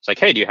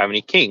 hey, do you have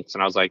any kinks?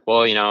 And I was like,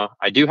 well,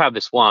 I do have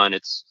this one.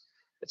 It's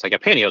like a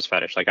pantyhose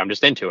fetish. Like I'm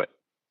just into it.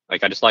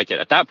 Like I just like it.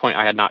 At that point,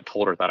 I had not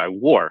told her that I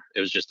wore. It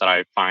was just that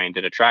I find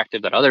it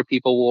attractive that other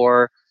people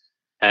wore.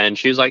 And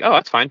she was like, oh,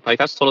 that's fine. Like,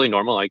 that's totally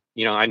normal. Like,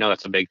 I know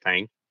that's a big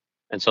thing.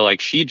 And so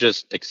like, she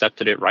just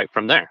accepted it right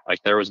from there.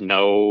 Like there was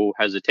no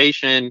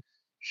hesitation.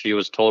 She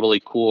was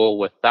totally cool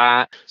with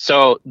that.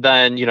 So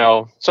then,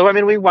 I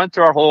mean, we went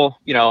through our whole,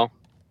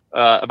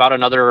 about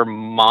another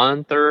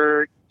month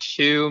or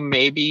 2,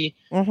 maybe.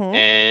 Mm-hmm.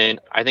 And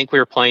I think we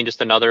were playing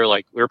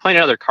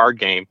another card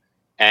game.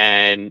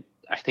 And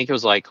I think it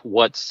was like,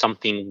 what's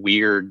something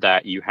weird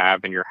that you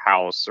have in your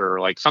house, or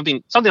like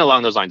something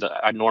along those lines,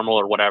 normal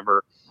or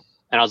whatever.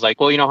 And I was like,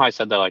 well, how I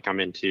said that, like, I'm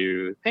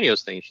into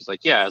pantyhose things. She's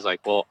like, yeah. I was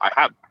like, well,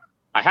 I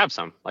have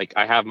some, like,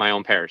 I have my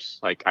own pairs.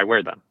 Like, I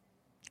wear them.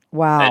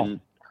 Wow. And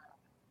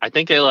I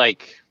think it,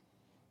 like,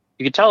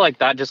 you could tell, like,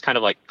 that just kind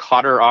of, like,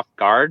 caught her off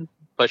guard.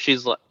 But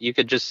you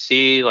could just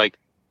see, like,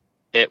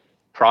 it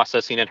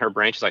processing in her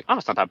brain. She's like, oh,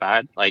 it's not that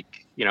bad.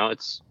 Like,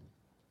 it's,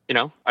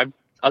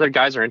 other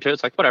guys are into it.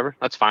 It's like, whatever,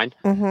 that's fine.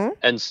 Mm-hmm.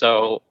 And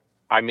so,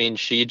 I mean,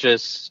 she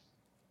just,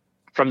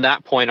 from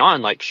that point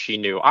on, like, she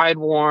knew I'd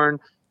worn.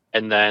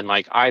 And then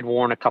like I'd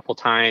worn a couple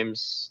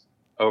times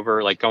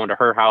over, like going to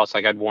her house,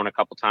 like I'd worn a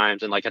couple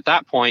times. And like at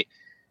that point,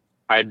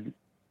 I'd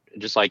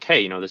just like,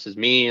 hey, this is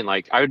me. And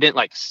like, I didn't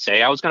like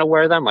say I was going to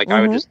wear them. Like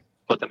I would just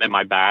put them in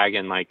my bag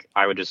and like,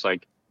 I would just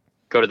like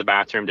go to the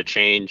bathroom to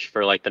change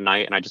for like the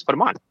night. And I just put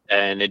them on.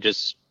 And it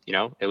just,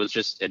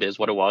 it is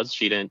what it was.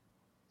 She didn't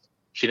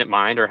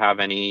mind or have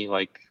any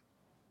like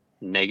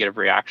negative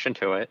reaction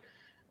to it.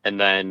 And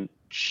then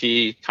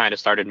she kind of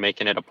started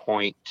making it a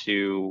point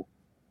to,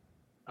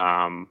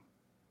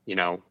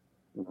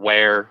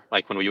 where,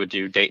 like when we would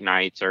do date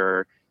nights,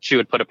 or she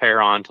would put a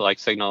pair on to like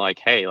signal like,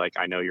 hey, like,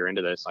 I know you're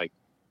into this. Like,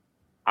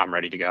 I'm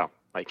ready to go.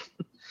 Like,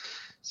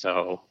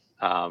 so,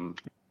 I'm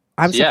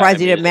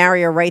surprised you didn't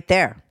marry her right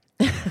there.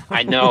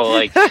 I know,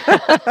 like,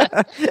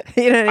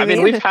 you know what I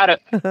mean?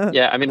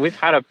 We've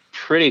had a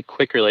pretty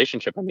quick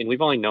relationship. I mean,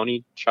 we've only known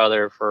each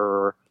other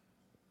for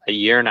a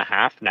year and a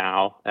half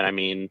now. And I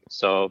mean,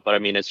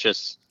 it's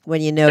just,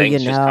 when you know,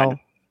 it's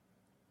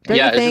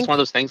just one of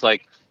those things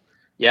like,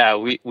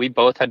 we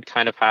both had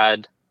kind of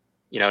had,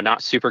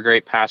 not super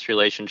great past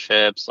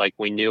relationships. Like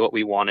we knew what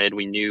we wanted.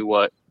 We knew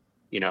what,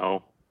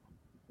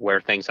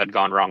 where things had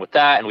gone wrong with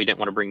that. And we didn't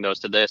want to bring those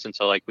to this. And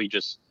so like, we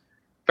just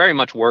very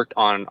much worked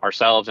on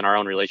ourselves and our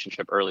own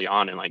relationship early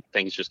on, and like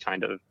things just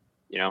kind of,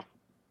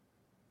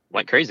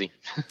 went crazy.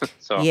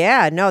 So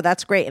yeah, no,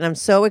 that's great. And I'm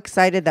so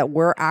excited that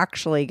we're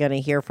actually going to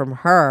hear from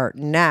her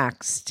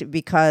next,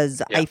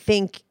 because I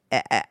think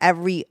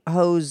every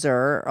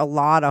hoser, a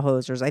lot of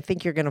hosers, I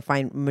think you're going to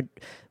find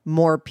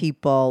more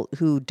people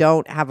who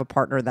don't have a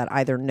partner that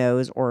either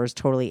knows or is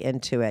totally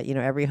into it.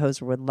 Every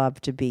hoser would love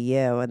to be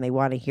you, and they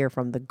want to hear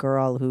from the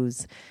girl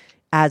who's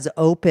as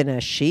open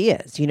as she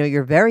is.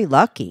 You're very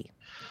lucky,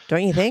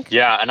 don't you think?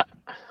 Yeah. And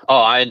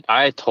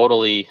I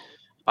totally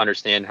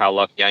understand how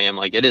lucky I am.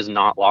 Like, it is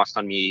not lost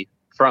on me,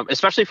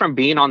 especially from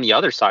being on the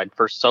other side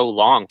for so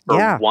long,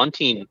 for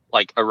wanting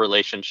like a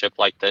relationship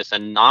like this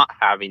and not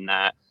having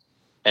that.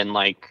 And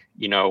like,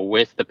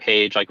 with the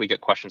page, like we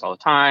get questions all the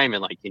time,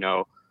 and like,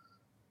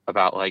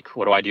 about like,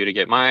 what do I do to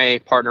get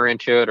my partner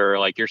into it? Or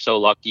like, you're so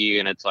lucky.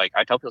 And it's like,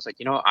 I tell people, it's like,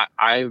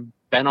 I've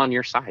been on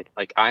your side.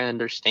 Like, I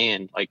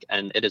understand, like,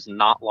 and it is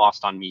not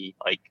lost on me,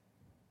 like,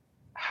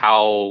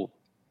 how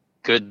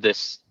good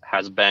this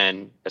has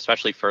been,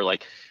 especially for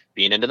like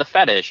being into the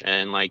fetish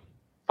and like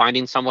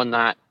finding someone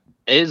that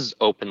is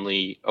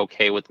openly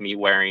okay with me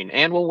wearing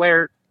and will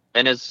wear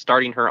and is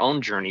starting her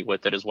own journey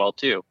with it as well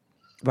too.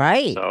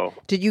 Right. So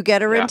did you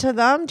get her into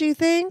them, do you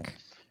think?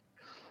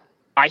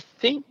 I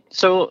think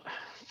so.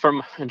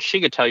 And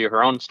she could tell you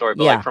her own story,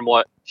 but like from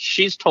what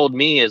she's told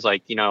me is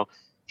like,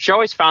 she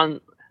always found,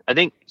 I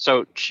think,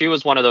 so she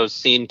was one of those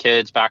scene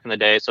kids back in the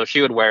day. So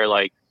she would wear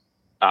like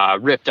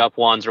ripped up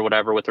ones or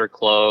whatever with her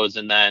clothes.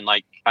 And then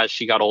like, as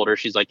she got older,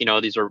 she's like,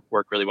 these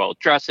work really well with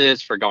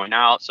dresses for going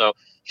out. So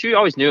she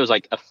always knew it was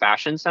like a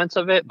fashion sense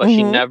of it, but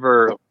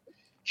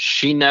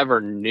she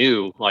never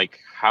knew like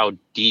how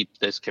deep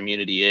this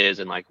community is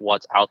and like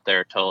what's out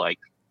there till like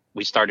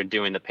we started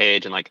doing the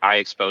page, and like I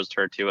exposed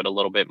her to it a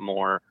little bit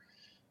more.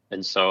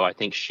 And so I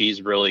think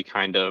she's really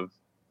kind of,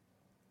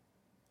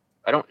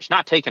 she's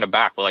not taken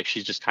aback, but like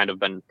she's just kind of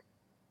been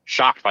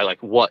shocked by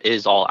like what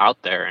is all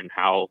out there and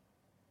how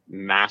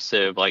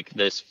massive like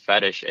this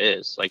fetish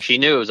is. Like, she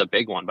knew it was a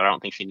big one, but I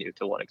don't think she knew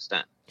to what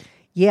extent.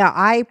 Yeah,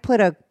 I put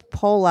a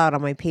poll out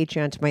on my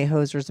Patreon to my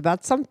hosers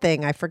about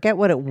something. I forget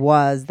what it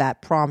was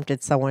that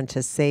prompted someone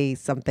to say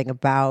something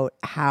about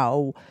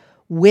how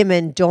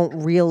women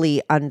don't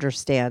really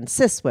understand,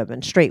 cis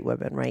women, straight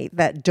women, right?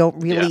 That don't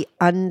really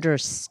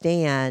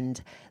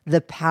understand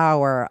the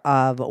power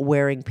of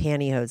wearing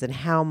pantyhose and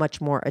how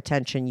much more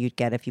attention you'd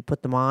get if you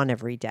put them on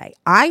every day.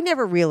 I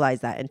never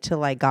realized that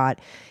until I got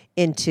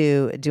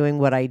into doing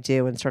what I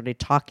do and started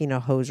talking to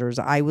hosers.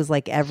 I was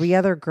like every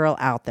other girl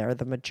out there,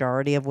 the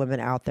majority of women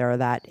out there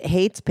that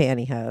hates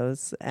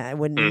pantyhose and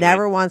would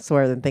never wants to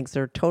wear them, thinks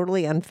they're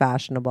totally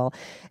unfashionable.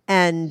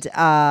 And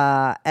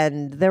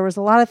there was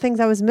a lot of things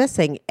I was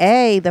missing.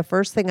 The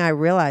first thing I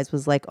realized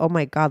was like, oh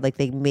my God, like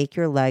they make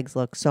your legs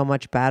look so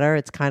much better.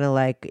 It's kind of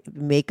like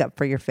makeup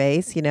for your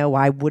face.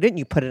 Why wouldn't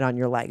you put it on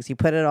your legs? You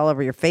put it all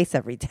over your face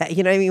every day.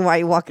 You know what I mean? Why are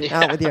you walking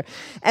out with your...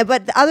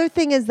 But the other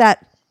thing is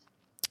that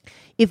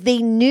if they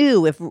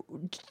knew, if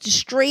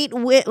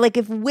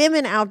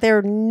women out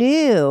there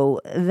knew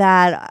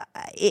that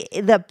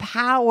the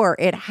power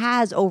it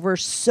has over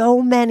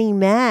so many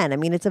men. I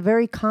mean, it's a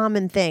very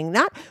common thing,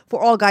 not for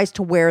all guys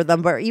to wear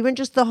them, but even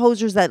just the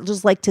hosers that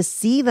just like to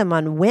see them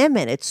on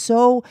women. It's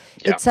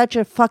such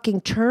a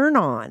fucking turn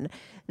on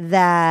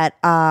that,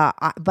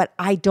 but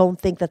I don't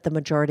think that the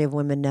majority of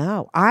women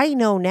know. I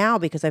know now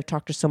because I've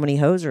talked to so many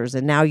hosers,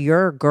 and now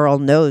your girl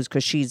knows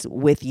because she's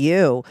with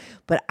you.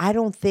 But I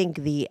don't think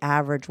the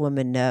average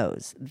woman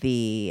knows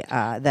the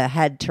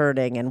head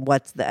turning and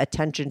what's the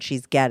attention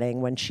she's getting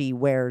when she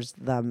wears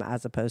them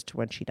as opposed to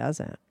when she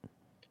doesn't.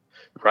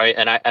 Right,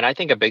 and I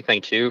think a big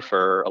thing too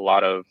for a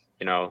lot of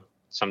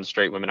some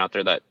straight women out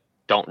there that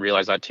don't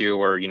realize that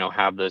too, or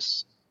have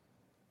this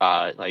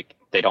like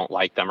they don't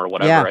like them or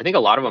whatever. Yeah. I think a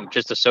lot of them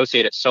just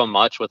associate it so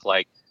much with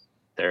like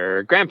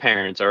their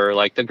grandparents or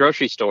like the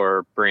grocery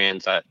store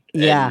brands that,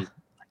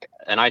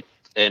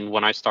 and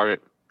when I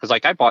started, cause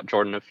like I bought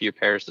Jordan a few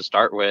pairs to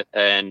start with,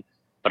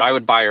 but I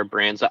would buy her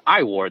brands that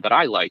I wore that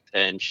I liked.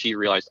 And she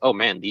realized, oh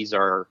man, these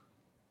are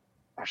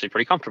actually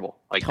pretty comfortable.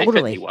 Like they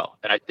fit me well.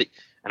 And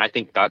I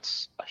think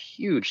that's a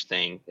huge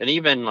thing. And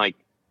even like,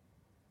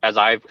 as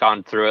I've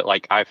gone through it,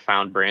 like I've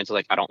found brands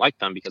like I don't like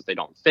them because they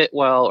don't fit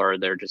well or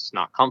they're just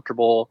not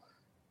comfortable.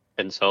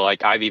 And so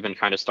like I've even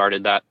kind of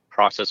started that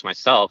process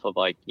myself of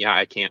like,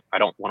 I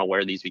don't want to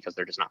wear these because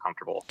they're just not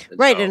comfortable.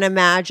 Right. And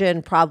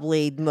imagine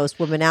probably most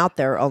women out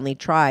there only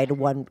tried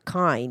one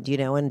kind,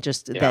 and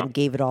just then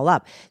gave it all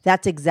up.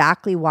 That's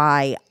exactly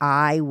why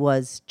I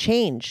was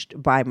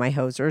changed by my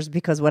hosers,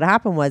 because what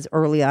happened was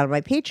early on my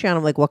Patreon,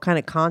 I'm like, what kind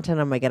of content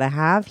am I going to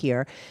have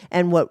here?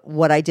 And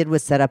what I did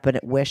was set up a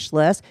wish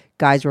list.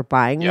 Guys were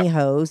buying me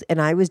hose,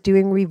 and I was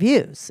doing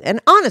reviews and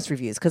honest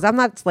reviews, because I'm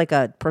not like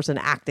a person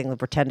acting and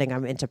pretending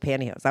I'm into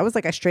pantyhose. I was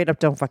like, I straight up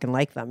don't fucking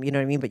like them. them. You know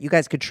what I mean? But you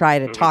guys could try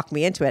to talk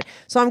me into it.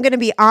 So I'm going to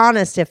be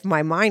honest if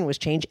my mind was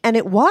changed. And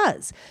it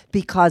was,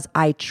 because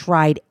I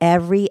tried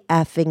every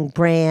effing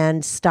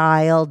brand,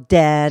 style,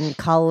 den,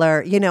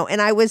 color, you know,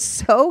 and I was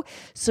so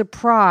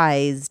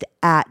surprised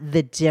at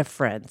the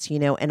difference, you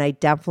know, and I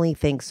definitely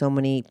think so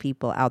many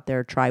people out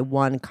there try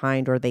one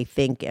kind, or they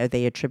think, or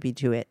they attribute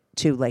to it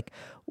to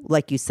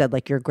like you said,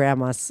 like your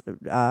grandma's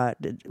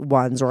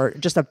ones, or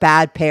just a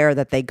bad pair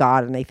that they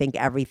got and they think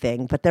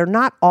everything, but they're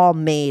not all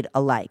made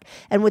alike.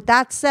 And with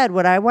that said,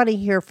 what I want to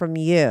hear from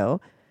you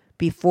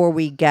before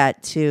we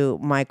get to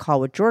my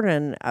call with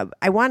Jordan,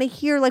 I want to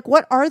hear, like,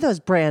 what are those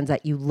brands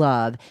that you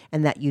love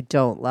and that you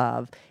don't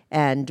love,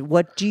 and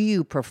what do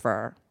you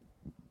prefer?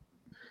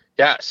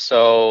 Yeah,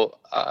 so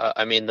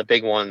I mean, the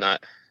big one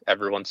that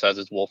everyone says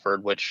is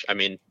Wolford, which, I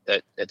mean,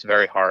 it's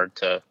very hard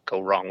to go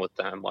wrong with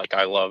them. Like,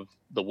 I love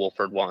the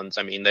Wolford ones.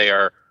 I mean, they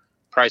are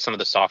probably some of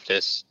the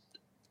softest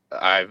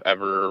I've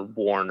ever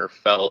worn or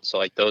felt. So,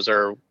 like, those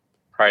are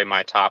probably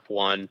my top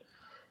one.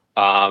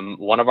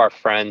 One of our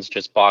friends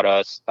just bought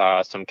us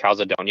some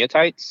Calzedonia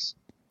tights.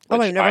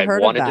 Oh, I've never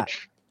heard of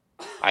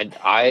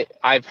that.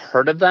 I've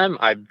heard of them.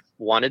 I've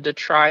wanted to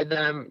try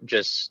them.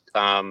 Just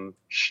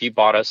she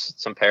bought us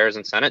some pairs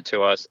and sent it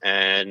to us,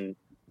 and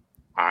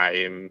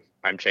I'm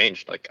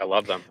changed. Like, I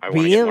love them. I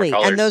want to get more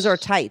colors. And those are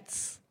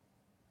tights.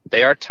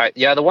 They are tight.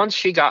 Yeah, the ones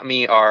she got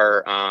me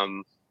are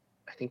I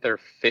think they're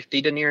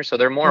 50 denier, so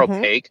they're more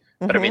opaque.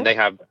 But I mean, they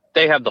have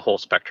the whole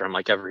spectrum,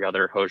 like every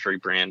other hosiery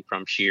brand,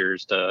 from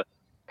shears to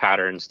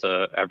patterns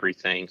to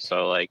everything.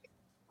 So, like,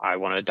 I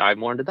want to dive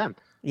more into them.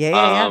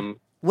 Yeah.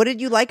 What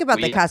did you like about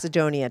the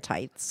Calzedonia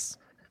tights?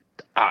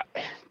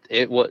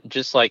 It was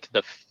just like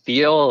the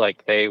feel,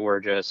 like they were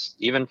just,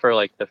 even for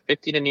like the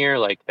 50 denier,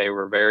 like they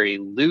were very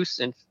loose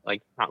and,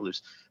 like, not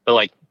loose, but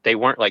like they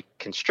weren't like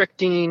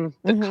constricting.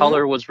 The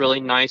color was really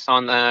nice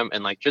on them,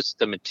 and like just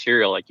the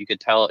material, like you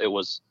could tell it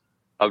was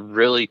a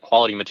really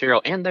quality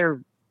material, and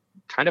they're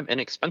kind of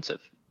inexpensive.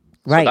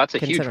 Right. So that's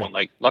a huge one.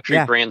 Like,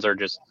 luxury brands are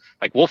just,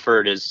 like,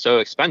 Wolford is so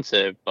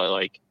expensive, but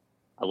like,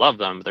 I love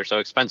them, but they're so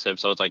expensive.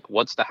 So it's like,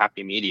 what's the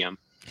happy medium?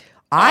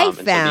 I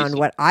found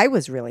what I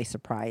was really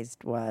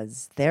surprised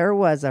was there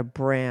was a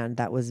brand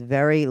that was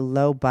very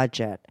low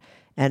budget,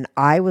 and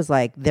I was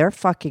like, they're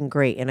fucking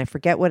great. And I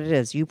forget what it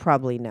is. You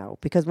probably know,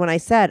 because when I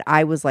said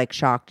I was like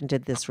shocked and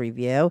did this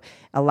review,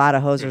 a lot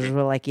of hosers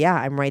were like, yeah,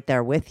 I'm right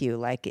there with you.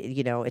 Like,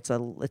 you know, it's a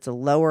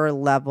lower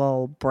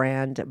level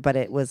brand, but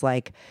it was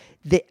like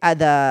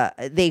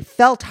they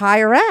felt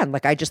higher end.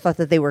 Like, I just thought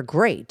that they were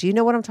great. Do you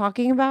know what I'm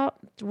talking about?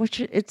 Which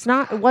it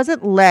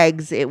wasn't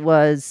Legs. It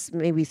was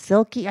maybe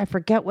Silky. I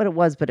forget what it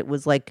was, but it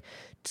was like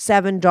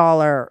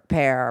 $7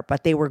 pair,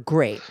 but they were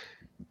great.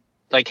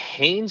 Like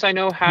Hanes, I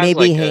know has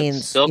maybe like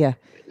Hanes. Silk, yeah,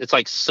 it's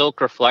like Silk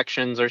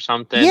Reflections or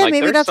something. Yeah, like,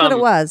 maybe that's what it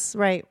was.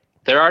 Right.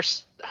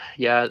 There's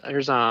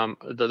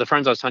the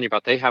friends I was telling you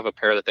about. They have a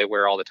pair that they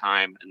wear all the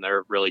time, and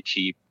they're really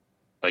cheap,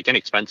 like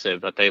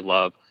inexpensive, that they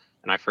love.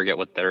 And I forget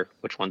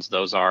which ones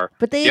those are.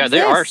 But they exist.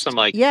 There are some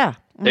like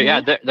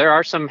there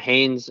are some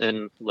Hanes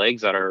and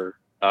Legs that are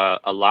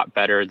a lot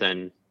better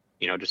than,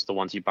 you know, just the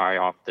ones you buy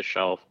off the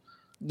shelf.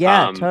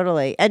 Yeah,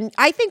 totally. And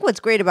I think what's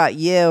great about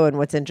you, and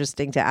what's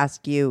interesting to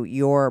ask you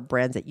your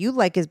brands that you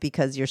like, is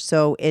because you're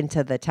so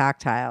into the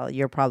tactile.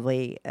 You're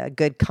probably a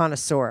good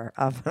connoisseur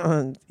of,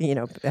 you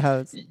know,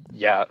 hose.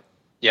 Yeah,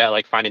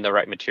 like finding the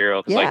right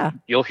material. Because like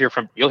you'll hear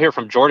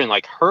from Jordan,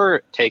 like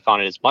her take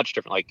on it is much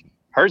different. Like,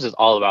 hers is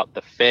all about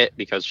the fit,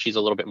 because she's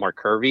a little bit more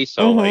curvy.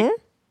 So like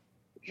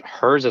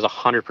hers is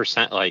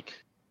 100% like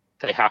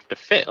they have to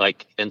fit.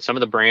 Like, and some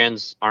of the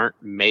brands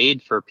aren't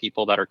made for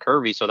people that are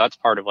curvy. So that's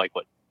part of like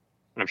what,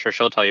 and I'm sure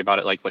she'll tell you about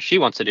it. Like, what she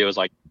wants to do is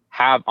like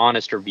have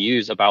honest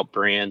reviews about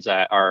brands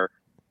that are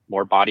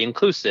more body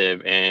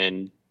inclusive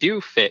and do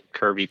fit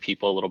curvy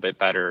people a little bit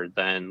better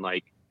than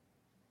like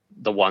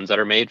the ones that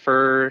are made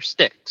for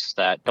sticks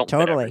that don't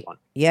fit everyone.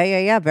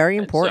 Yeah. Very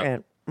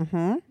important.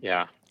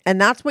 Yeah. And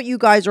that's what you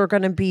guys are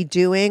going to be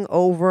doing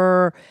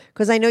over,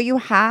 because I know you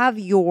have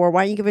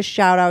why don't you give a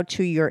shout out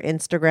to your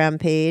Instagram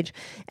page,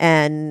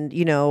 and,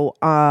 you know,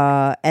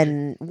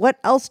 and what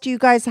else do you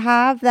guys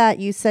have that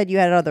you said you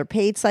had other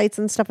paid sites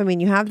and stuff? I mean,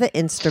 you have the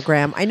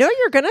Instagram. I know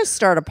you're going to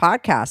start a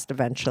podcast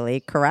eventually,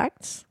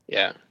 correct?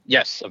 Yeah.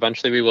 Yes.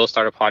 Eventually we will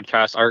start a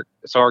podcast.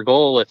 Our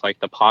goal with like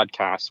the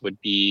podcast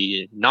would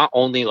be not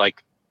only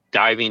like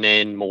diving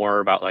in more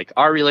about like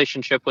our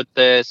relationship with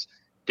this,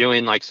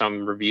 doing like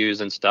some reviews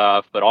and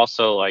stuff, but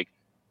also like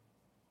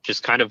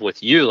just kind of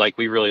with you, like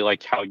we really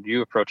like how you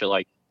approach it.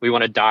 Like, we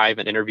want to dive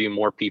and interview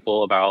more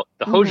people about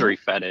the hosiery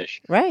fetish,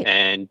 right?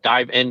 And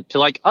dive into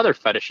like other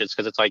fetishes,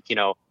 because it's like, you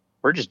know,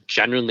 we're just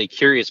genuinely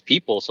curious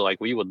people. So like,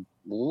 we would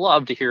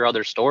love to hear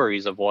other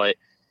stories of what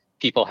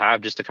people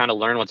have, just to kind of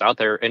learn what's out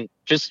there, and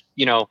just,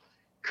 you know,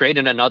 create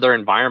another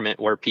environment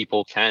where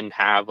people can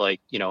have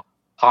like, you know,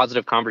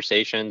 positive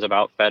conversations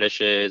about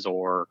fetishes,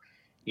 or,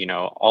 you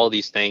know, all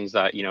these things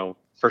that, you know,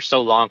 for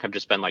so long have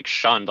just been like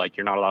shunned, like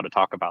you're not allowed to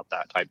talk about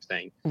that type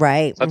thing.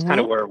 Right. So that's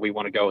kind of where we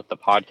want to go with the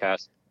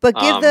podcast. But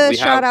give the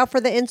shout out for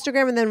the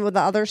Instagram, and then with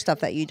the other stuff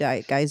that you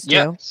guys do.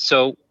 Yeah.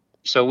 So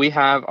So we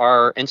have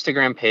our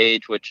Instagram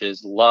page, which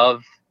is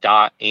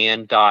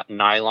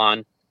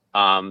love.and.nylon.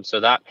 So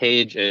that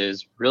page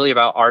is really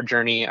about our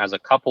journey as a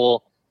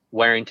couple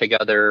wearing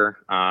together.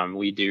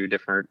 We do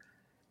different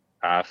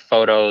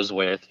photos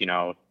with,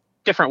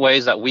 different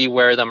ways that we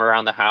wear them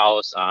around the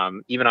house.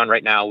 Even on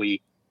right now,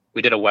 we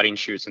did a wedding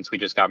shoot since we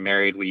just got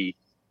married. We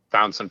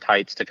found some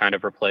tights to kind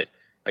of replace,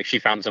 like she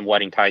found some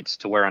wedding tights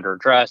to wear under her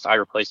dress. I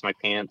replaced my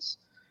pants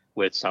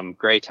with some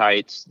gray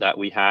tights that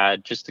we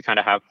had just to kind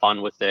of have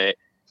fun with it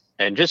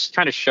and just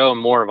kind of show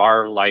more of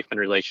our life and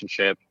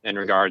relationship in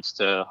regards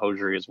to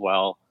hosiery as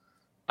well.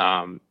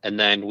 And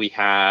then we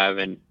have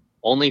an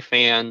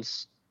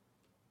OnlyFans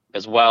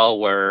as well,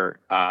 where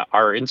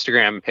our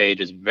Instagram page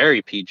is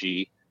very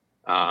PG.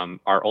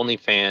 Our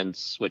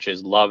OnlyFans, which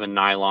is Love and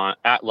Nylon,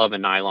 at Love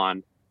and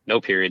Nylon, no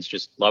periods,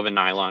 just Love and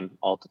Nylon,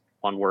 all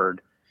one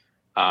word.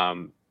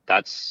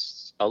 That's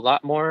a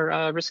lot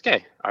more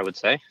risque, I would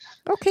say.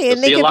 Okay, You'll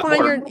and they see a can lot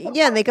find more.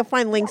 and they can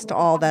find links to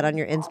all that on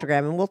your Instagram,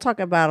 and we'll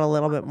talk about a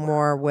little bit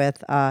more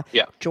with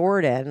Yeah.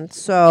 Jordan.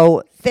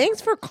 So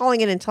thanks for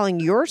calling in and telling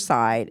your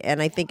side,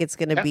 and I think it's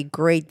going to Yeah. be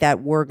great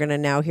that we're going to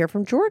now hear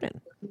from Jordan.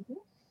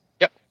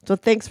 Yep. So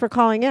thanks for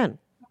calling in.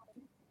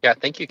 Yeah,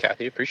 thank you,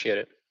 Kathy. Appreciate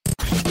it.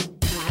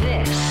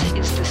 This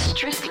is the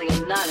Strictly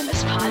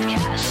Anonymous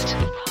podcast.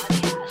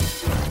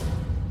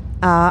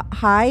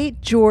 Hi,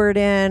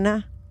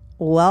 Jordan.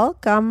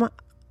 Welcome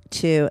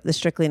to the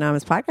Strictly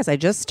Anonymous podcast. I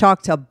just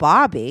talked to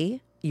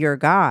Bobby, your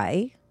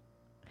guy,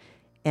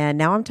 and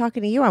now I'm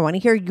talking to you. I want to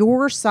hear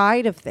your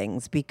side of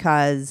things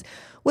because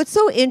what's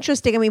so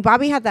interesting, I mean,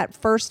 Bobby had that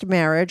first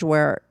marriage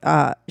where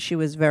she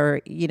was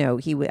very, he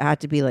had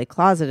to be like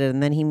closeted,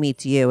 and then he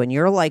meets you, and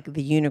you're like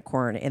the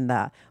unicorn in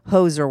the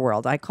hoser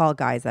world. I call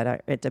guys that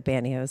are into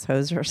pantyhose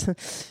hosers.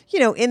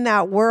 In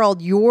that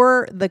world,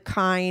 you're the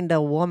kind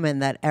of woman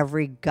that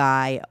every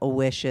guy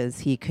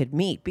wishes he could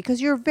meet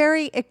because you're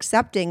very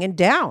accepting and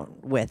down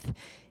with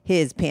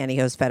his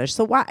pantyhose fetish.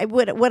 So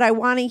what I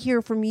want to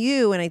hear from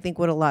you, and I think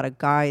what a lot of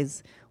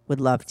guys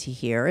would love to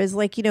hear is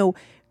like,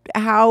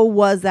 how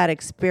was that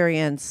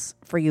experience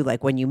for you?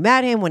 Like when you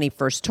met him, when he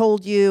first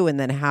told you, and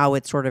then how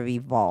it sort of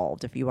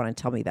evolved, if you want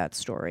to tell me that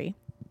story.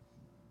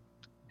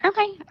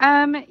 Okay.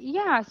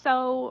 Yeah.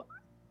 So,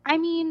 I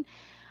mean,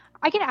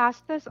 I get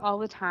asked this all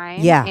the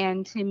time. Yeah.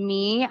 And to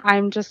me,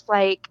 I'm just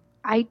like,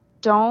 I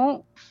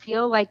don't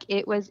feel like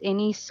it was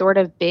any sort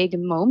of big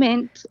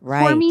moment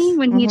for me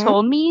when he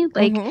told me.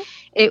 Like,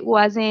 it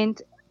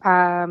wasn't,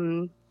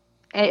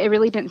 it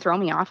really didn't throw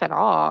me off at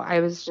all.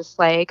 I was just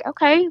like,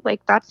 okay,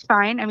 like, that's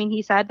fine. I mean,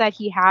 he said that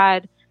he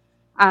had,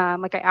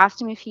 like I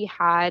asked him if he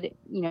had,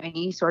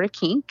 any sort of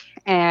kink,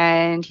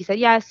 and he said,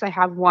 yes, I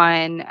have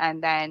one.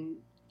 And then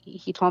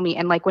he told me,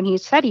 and like when he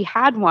said he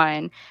had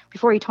one,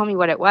 before he told me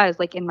what it was,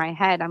 like in my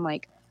head, I'm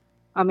like,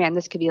 oh man,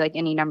 this could be like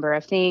any number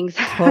of things.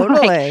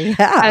 Totally.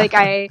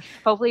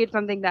 Hopefully it's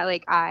something that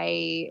like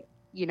I,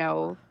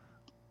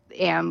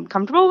 am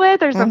comfortable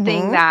with, or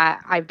something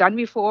that I've done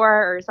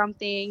before, or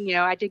something.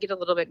 I did get a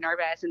little bit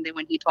nervous, and then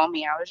when he told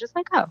me, I was just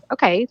like, oh,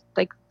 okay,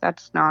 like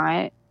that's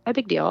not a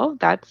big deal.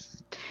 That's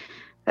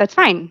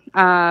fine.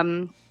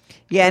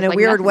 Yeah, in a like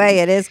weird nothing. way,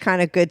 it is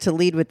kind of good to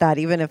lead with that,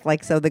 even if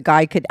so the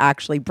guy could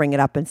actually bring it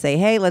up and say,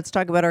 hey, let's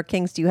talk about our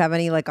kinks. Do you have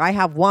any? Like, I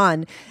have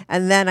one.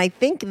 And then I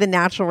think the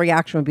natural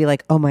reaction would be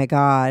like, oh my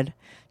God,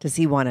 does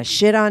he want to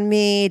shit on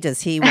me? Does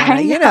he want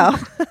to,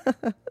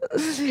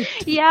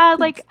 Yeah,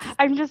 like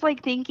I'm just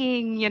like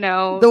thinking,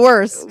 the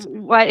worst.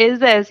 What is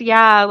this?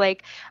 Yeah,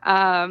 like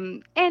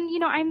and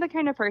I'm the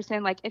kind of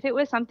person, like if it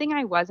was something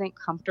I wasn't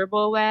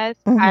comfortable with,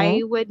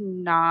 I would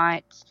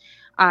not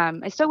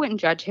I still wouldn't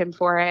judge him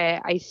for it.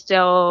 I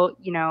still,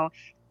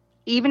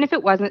 even if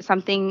it wasn't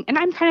something, and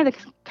I'm kind of the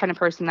kind of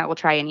person that will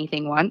try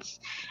anything once,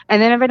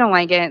 and then if I don't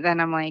like it, then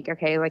I'm like,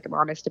 okay, like I'm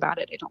honest about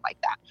it. I don't like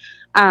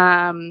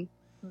that.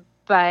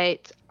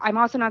 But I'm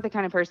also not the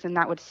kind of person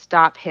that would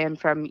stop him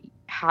from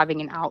having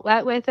an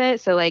outlet with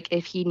it. So like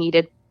if he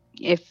needed,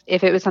 if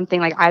it was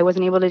something like I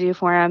wasn't able to do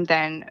for him,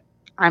 then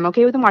I'm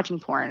okay with him watching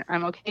porn.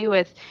 I'm okay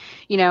with,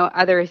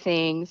 other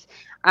things.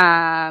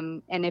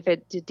 And if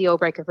it's a deal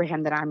breaker for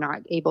him that I'm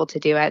not able to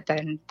do it,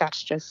 then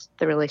that's just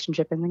the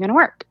relationship isn't going to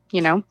work,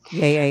 Yeah.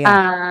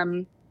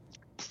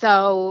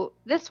 So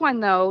this one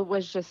though I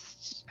was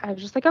just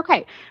like,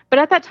 okay. But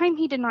at that time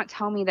he did not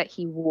tell me that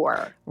he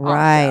wore.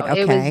 Right. Also.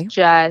 Okay. It was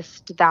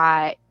just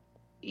that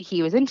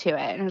he was into it.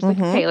 And I was like,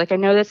 okay, like I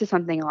know this is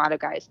something a lot of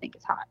guys think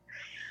is hot.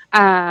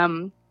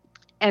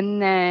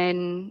 And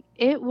then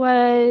it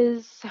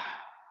was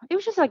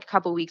just like a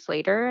couple weeks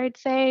later, I'd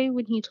say,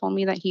 when he told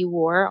me that he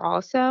wore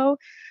also.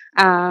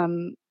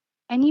 And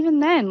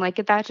even then,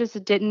 like that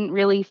just didn't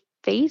really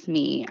faze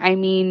me. I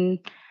mean,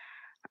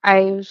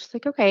 I was just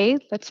like, okay,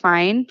 that's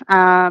fine.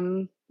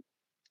 And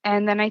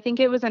then I think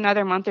it was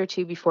another month or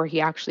two before he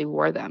actually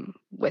wore them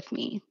with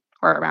me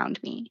or around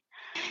me.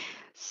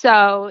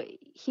 So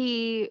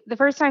the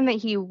first time that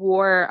he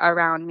wore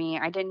around me,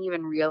 I didn't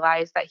even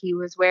realize that he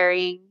was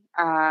wearing.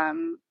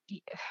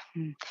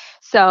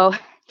 So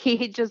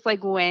he just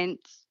like went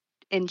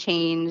and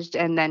changed,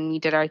 and then we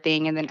did our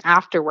thing. And then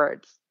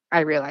afterwards,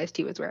 I realized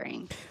he was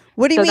wearing.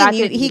 What do you So that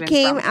mean? didn't He even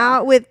came throw me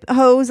out off. with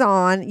hose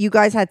on. You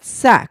guys had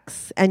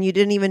sex, and you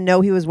didn't even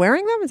know he was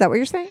wearing them? Is that what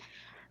you're saying?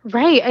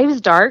 Right. It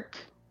was dark.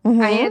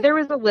 Mm-hmm. There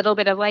was a little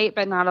bit of light,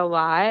 but not a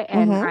lot.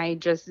 And Mm-hmm. I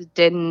just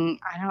didn't,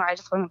 I don't know, I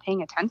just wasn't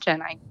paying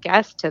attention, I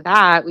guess, to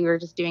that. We were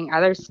just doing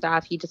other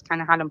stuff. He just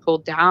kind of had him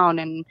pulled down.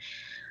 And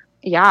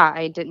yeah,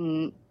 I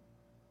didn't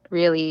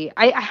really,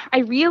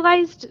 I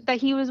realized that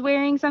he was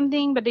wearing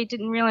something, but I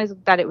didn't realize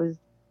that it was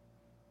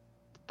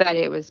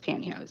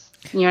pantyhose.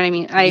 You know what I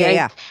mean?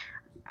 Yeah.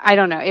 I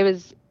don't know. It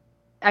was,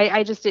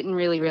 I just didn't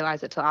really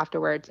realize it till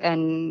afterwards.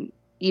 And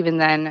even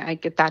then,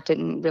 that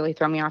didn't really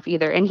throw me off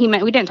either. And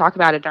we didn't talk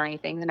about it or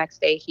anything. The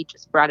next day, he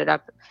just brought it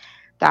up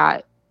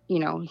that,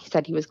 he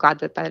said he was glad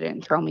that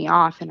didn't throw me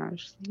off. And I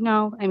was just like,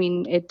 no, I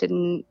mean, it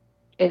didn't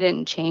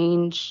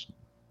change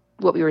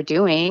what we were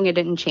doing. It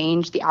didn't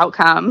change the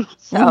outcome.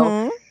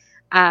 So,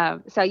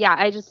 so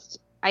yeah,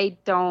 I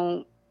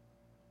don't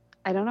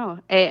know.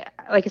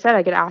 Like I said,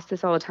 I get asked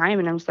this all the time,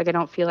 and I'm just like, I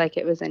don't feel like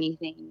it was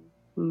anything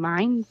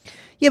mind.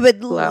 Yeah, but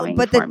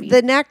for me.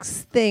 the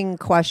next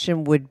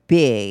question would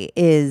be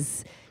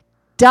is,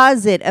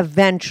 does it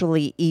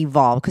eventually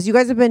evolve? Because you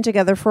guys have been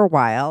together for a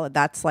while.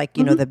 That's like,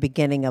 you know, the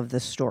beginning of the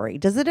story.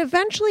 Does it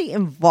eventually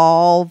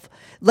evolve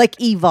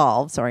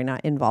into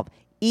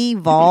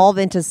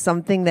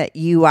something that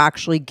you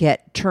actually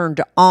get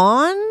turned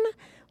on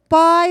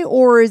by?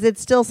 Or is it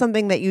still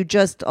something that you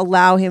just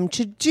allow him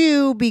to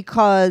do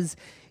because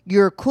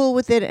you're cool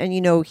with it and,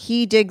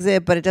 he digs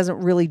it, but it doesn't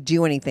really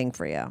do anything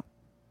for you?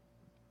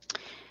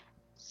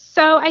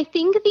 So I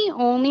think the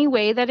only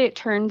way that it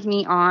turns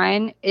me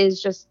on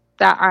is just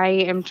that I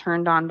am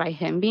turned on by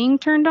him being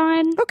turned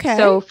on. Okay.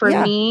 So for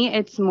me,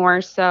 it's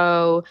more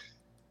so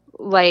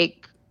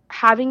like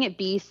having it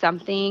be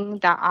something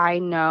that I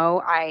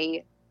know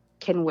I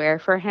can wear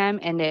for him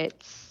and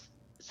it's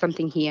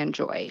something he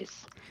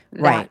enjoys.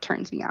 Right. That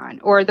turns me on.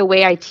 Or the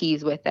way I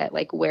tease with it,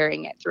 like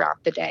wearing it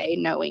throughout the day,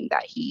 knowing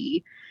that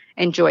he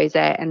enjoys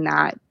it and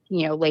that,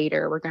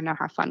 later we're going to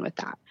have fun with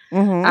that.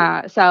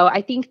 Mm-hmm. So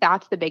I think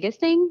that's the biggest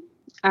thing,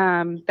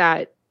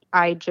 that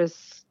I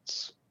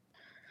just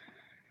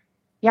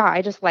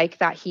like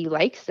that he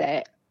likes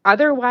it.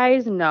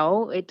 Otherwise,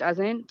 no, it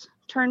doesn't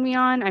turn me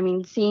on. I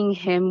mean, seeing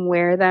him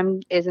wear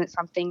them isn't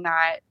something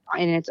that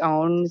in its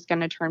own is going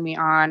to turn me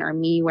on, or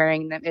me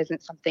wearing them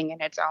isn't something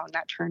in its own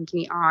that turns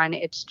me on.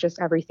 It's just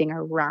everything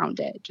around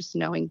it, just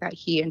knowing that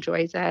he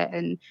enjoys it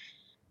and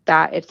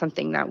that it's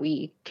something that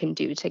we can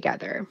do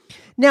together.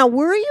 Now,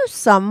 were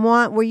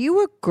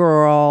you a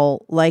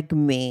girl like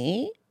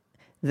me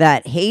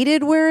that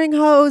hated wearing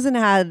hose and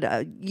had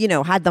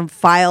them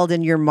filed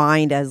in your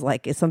mind as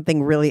like is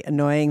something really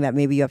annoying that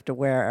maybe you have to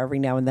wear every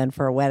now and then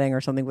for a wedding or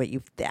something, but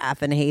you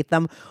effing hate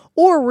them?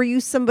 Or were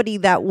you somebody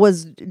that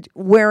was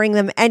wearing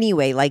them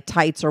anyway, like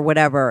tights or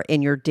whatever,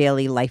 in your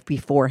daily life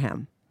before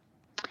him?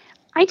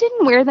 I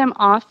didn't wear them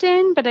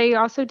often, but I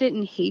also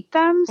didn't hate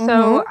them.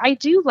 So I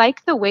do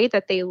like the way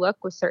that they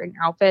look with certain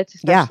outfits,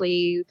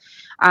 especially,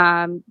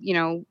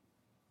 in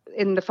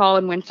the fall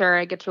and winter.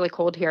 It gets really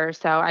cold here,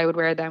 so I would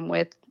wear them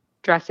with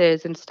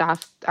dresses and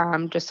stuff,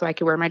 just so I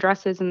could wear my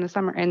dresses in the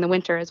summer and the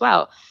winter as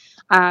well.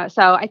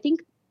 So I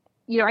think,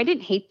 I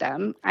didn't hate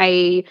them.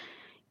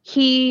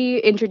 He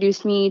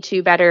introduced me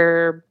to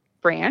better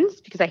brands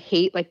because I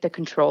hate like the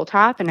control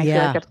top, and I feel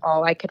like that's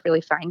all I could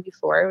really find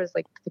before. It was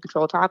like the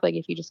control top, like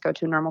if you just go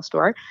to a normal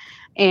store.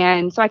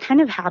 And so I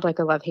kind of had like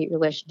a love-hate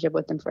relationship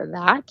with them for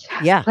that.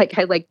 Yeah. Like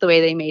I liked the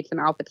way they made some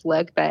outfits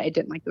look, but I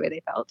didn't like the way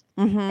they felt.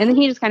 Mm-hmm. And then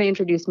he just kind of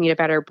introduced me to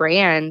better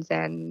brands,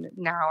 and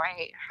now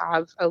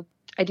I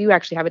do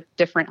actually have a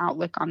different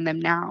outlook on them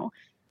now.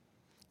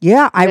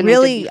 Yeah, I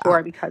did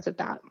before because of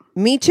that.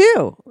 Me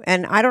too.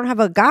 And I don't have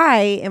a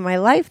guy in my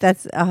life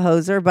that's a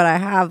hoser, but I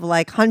have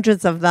like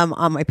hundreds of them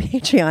on my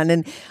Patreon.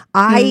 And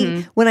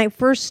when I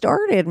first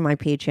started my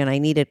Patreon, I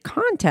needed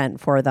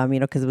content for them,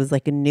 because it was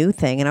like a new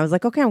thing. And I was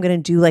like, okay, I'm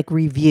going to do like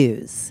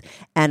reviews.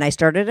 And I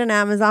started an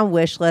Amazon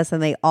wish list,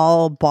 and they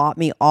all bought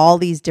me all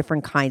these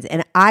different kinds.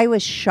 And I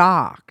was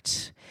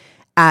shocked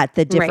at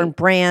the different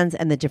brands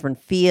and the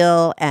different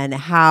feel and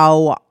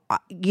how,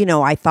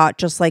 I thought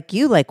just like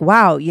you, like,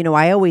 wow,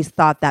 I always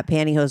thought that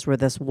pantyhose were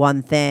this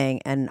one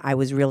thing, and I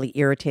was really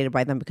irritated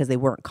by them because they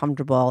weren't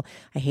comfortable.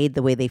 I hated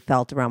the way they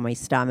felt around my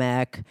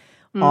stomach,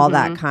 all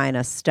that kind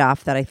of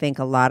stuff that I think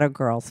a lot of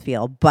girls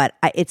feel. But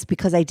it's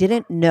because I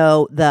didn't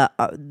know that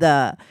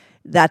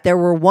there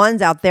were ones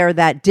out there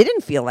that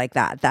didn't feel like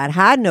that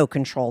had no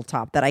control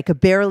top, that I could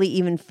barely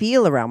even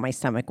feel around my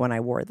stomach when I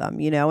wore them,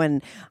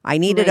 and I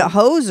needed a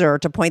hoser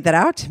to point that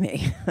out to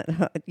me,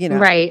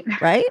 Right.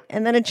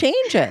 And then it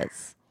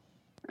changes.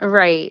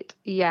 Right.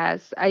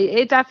 Yes.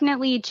 It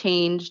definitely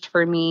changed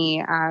for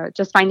me,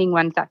 just finding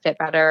ones that fit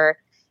better.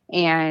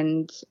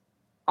 And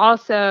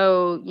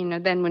also,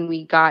 then when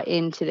we got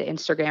into the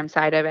Instagram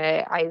side of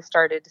it, I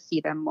started to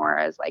see them more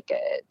as like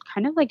a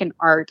kind of like an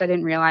art. I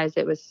didn't realize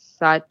it was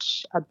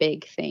such a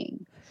big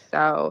thing.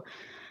 So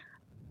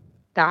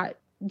that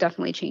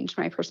definitely changed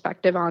my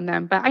perspective on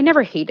them, but I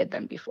never hated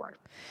them before.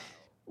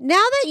 Now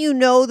that you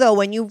know, though,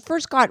 when you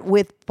first got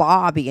with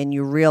Bobby and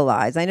you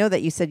realized, I know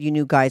that you said you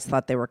knew guys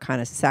thought they were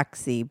kind of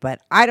sexy,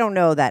 but I don't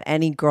know that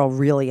any girl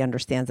really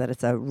understands that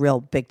it's a real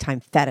big time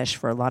fetish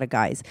for a lot of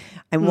guys.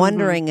 I'm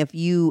wondering if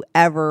you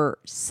ever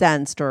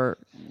sensed or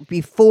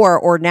before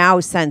or now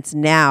sense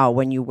now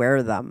when you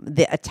wear them,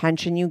 the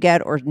attention you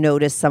get or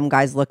notice some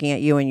guys looking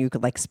at you and you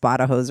could like spot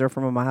a hoser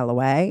from a mile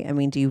away. I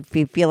mean, do you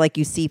feel like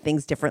you see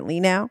things differently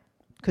now?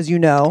 Because you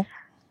know.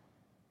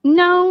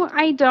 No,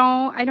 I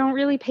don't. I don't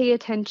really pay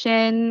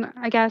attention,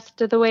 I guess,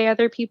 to the way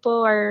other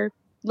people are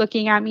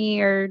looking at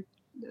me or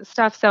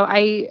stuff. So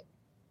I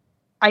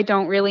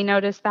don't really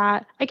notice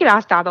that. I get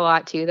asked that a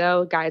lot too,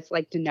 though. Guys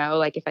like to know,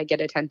 like, if I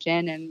get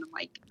attention, and I'm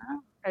like,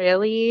 oh,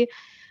 really?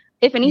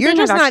 If anything, You're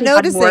just I've not actually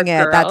had more noticing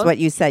it. That's girls. what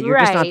you said. You're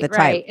just not the type.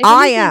 Right. If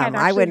I anything, am.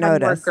 I've I would actually had more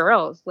notice.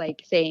 girls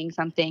like saying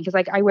something because,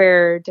 like, I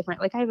wear different.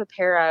 Like, I have a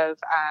pair of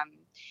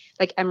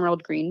like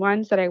emerald green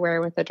ones that I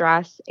wear with a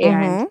dress,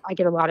 and I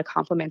get a lot of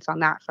compliments on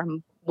that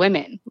from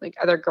women, like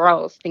other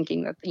girls,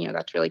 thinking that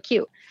that's really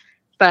cute.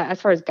 But as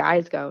far as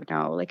guys go,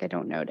 no, like I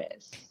don't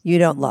notice. You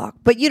don't look.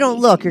 But you don't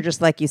look. You're just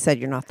like you said,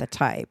 you're not the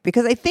type.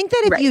 Because I think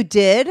that if you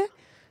did,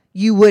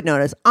 you would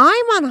notice.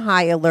 I'm on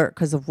high alert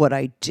because of what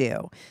I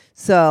do.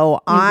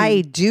 So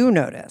I do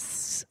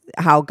notice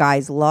how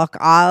guys look.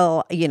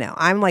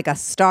 I'm like a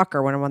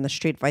stalker when I'm on the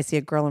street. If I see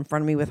a girl in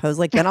front of me with hose,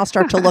 like then I'll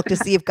start to look to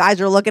see if guys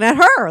are looking at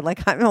her.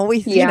 Like I'm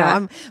always,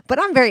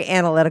 but I'm very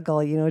analytical,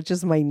 it's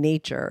just my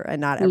nature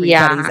and not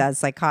everybody's as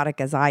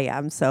psychotic as I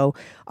am. So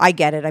I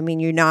get it. I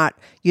mean, you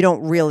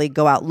don't really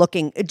go out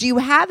looking. Do you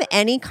have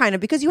any kind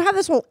of, because you have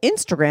this whole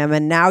Instagram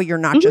and now you're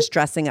not just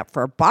dressing up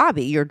for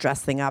Bobby, you're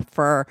dressing up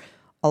for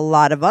a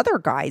lot of other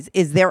guys.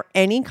 Is there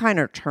any kind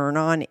of turn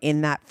on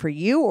in that for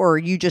you, or are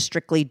you just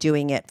strictly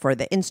doing it for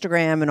the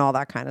Instagram and all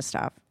that kind of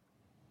stuff?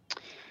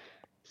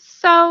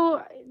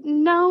 So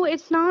no,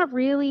 it's not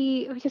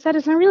really, like I said,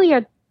 it's not really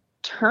a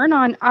turn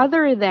on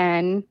other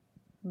than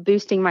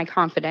boosting my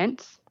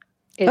confidence.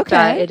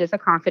 It is a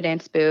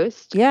confidence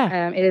boost.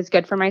 Yeah. It is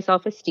good for my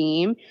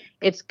self-esteem.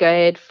 It's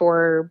good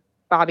for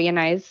Bobby and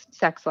I's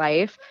sex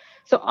life.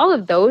 So all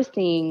of those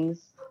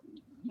things,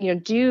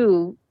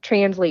 do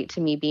translate to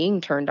me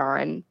being turned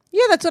on.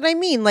 Yeah, that's what I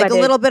mean. Like a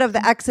little bit of the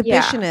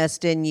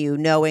exhibitionist in you,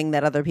 knowing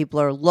that other people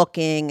are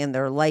looking and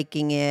they're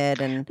liking it.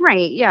 And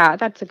right. Yeah,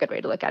 that's a good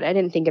way to look at it. I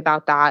didn't think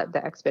about that,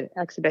 the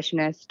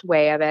exhibitionist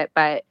way of it.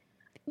 But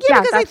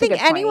because I think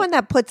anyone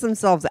that puts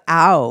themselves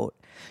out,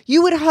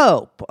 you would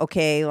hope,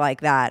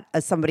 like that,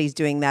 as somebody's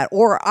doing that.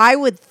 Or I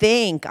would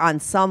think on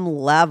some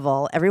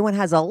level, everyone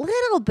has a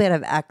little bit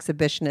of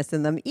exhibitionist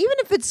in them, even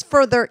if it's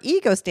for their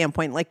ego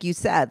standpoint, like you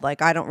said.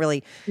 Like, I don't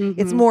really,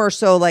 it's more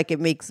so like it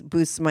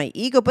boosts my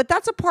ego, but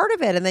that's a part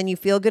of it. And then you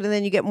feel good and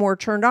then you get more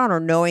turned on, or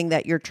knowing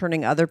that you're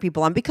turning other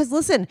people on. Because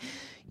listen,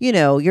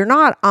 you're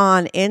not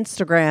on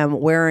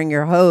Instagram wearing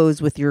your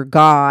hose with your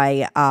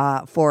guy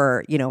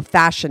for,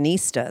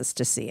 fashionistas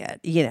to see it.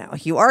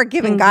 You are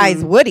giving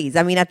guys woodies.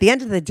 I mean, at the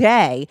end of the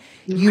day,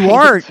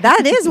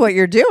 that is what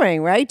you're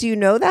doing, right? Do you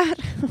know that?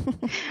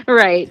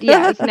 Right.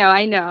 Yes. No,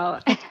 I know.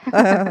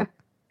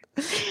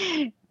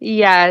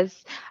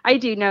 Yes, I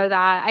do know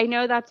that. I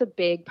know that's a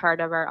big part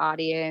of our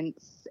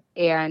audience,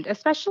 and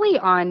especially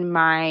on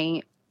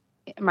my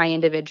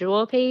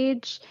individual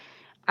page.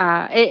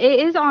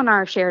 It is on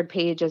our shared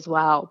page as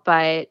well,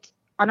 but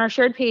on our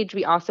shared page,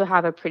 we also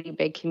have a pretty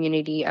big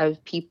community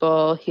of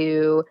people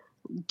who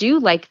do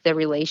like the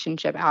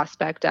relationship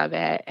aspect of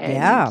it. And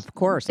yeah, of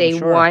course. They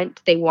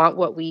want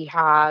what we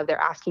have. They're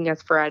asking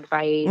us for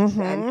advice.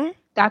 And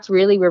that's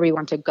really where we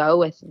want to go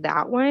with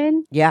that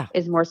one. Yeah.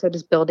 Is more so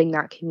just building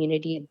that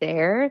community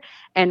there.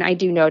 And I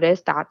do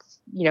notice that's,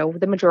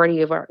 the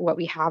majority of what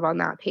we have on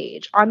that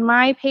page. On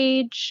my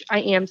page,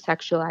 I am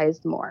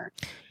sexualized more.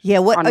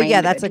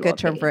 Yeah. That's a good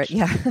term for it.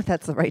 Yeah,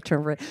 that's the right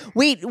term for it.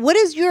 Wait, what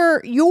is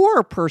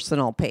your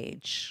personal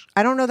page?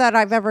 I don't know that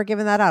I've ever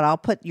given that out. I'll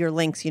put your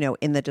links,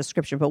 in the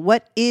description. But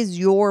what is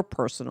your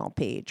personal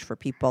page for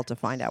people to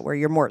find out where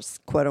you're more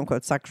quote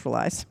unquote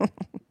sexualized?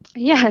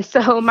 Yeah.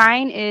 So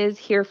mine is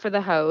Here for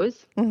the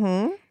Hose.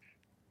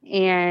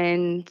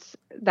 And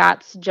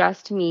that's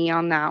just me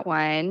on that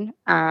one.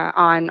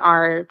 On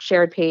our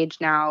shared page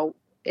now,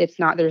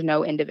 there's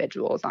no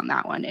individuals on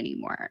that one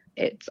anymore.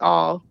 It's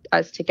all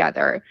us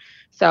together.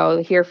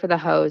 So Here for the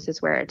Hose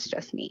is where it's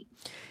just me.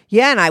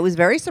 Yeah, and I was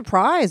very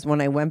surprised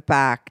when I went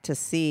back to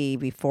see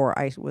before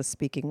I was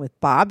speaking with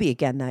Bobby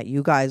again that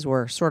you guys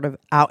were sort of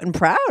out and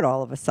proud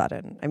all of a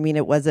sudden. I mean,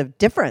 it was a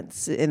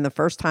difference in the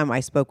first time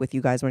I spoke with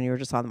you guys when you were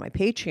just on my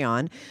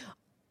Patreon.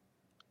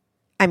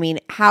 I mean,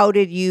 how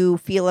did you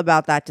feel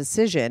about that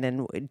decision?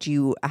 And do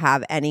you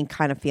have any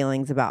kind of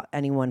feelings about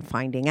anyone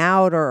finding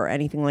out or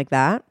anything like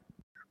that?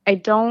 I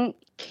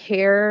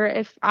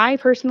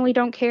personally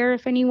don't care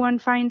if anyone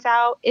finds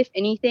out. If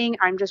anything,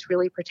 I'm just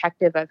really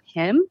protective of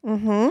him.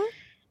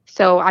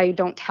 So I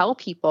don't tell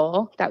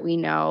people that we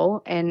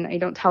know, and I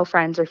don't tell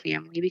friends or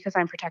family because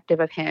I'm protective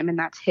of him and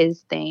that's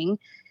his thing.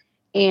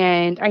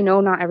 And I know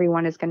not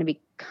everyone is going to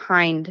be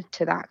kind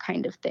to that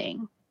kind of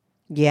thing.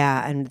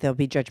 Yeah, and they'll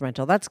be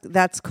judgmental.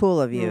 That's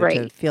cool of you to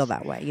Right. feel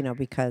that way,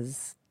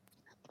 because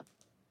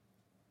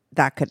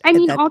that could I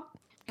mean, that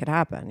could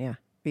happen. Yeah.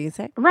 What you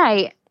say?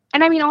 right.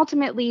 And I mean,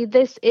 ultimately,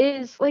 this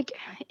is like,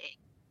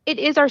 it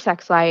is our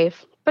sex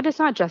life, but it's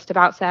not just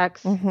about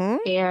sex. Mm-hmm.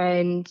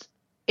 And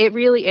it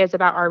really is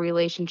about our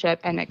relationship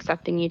and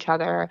accepting each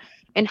other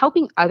and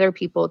helping other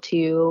people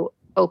to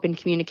open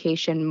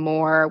communication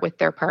more with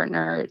their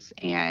partners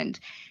and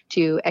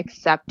to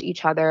accept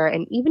each other.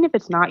 And even if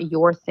it's not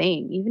your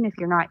thing, even if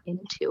you're not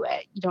into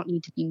it, you don't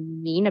need to be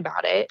mean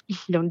about it. You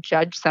don't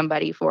judge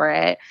somebody for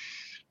it.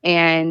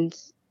 And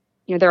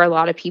there are a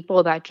lot of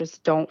people that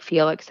just don't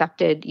feel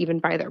accepted even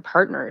by their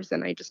partners.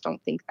 And I just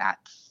don't think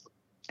that's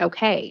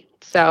okay.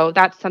 So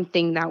that's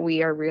something that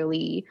we are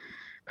really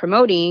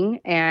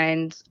promoting.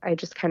 And I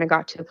just kind of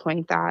got to a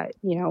point that,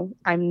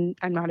 I'm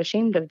not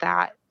ashamed of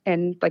that.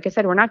 And like I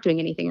said, we're not doing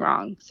anything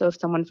wrong. So if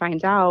someone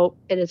finds out,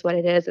 it is what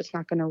it is. It's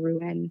not going to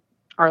ruin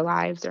our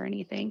lives or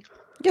anything.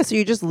 Yeah, so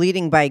you're just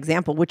leading by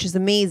example, which is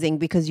amazing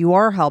because you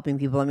are helping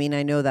people. I mean,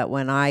 I know that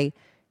when I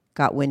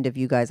got wind of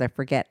you guys, I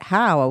forget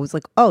how, I was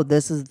like, oh,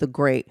 this is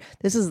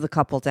the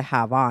couple to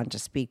have on to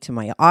speak to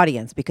my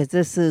audience, because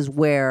this is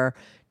where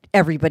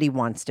everybody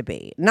wants to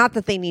be. Not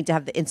that they need to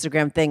have the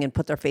Instagram thing and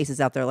put their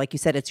faces out there. Like you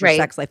said, it's your Right.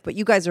 sex life, but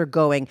you guys are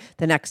going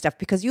the next step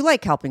because you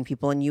like helping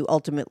people and you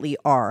ultimately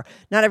are.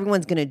 Not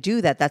everyone's going to do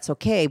that. That's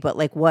okay. But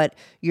like what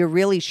you're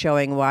really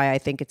showing, why I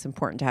think it's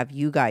important to have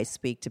you guys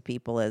speak to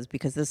people, is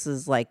because this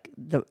is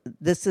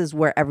this is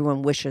where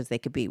everyone wishes they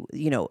could be,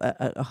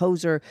 a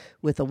hoser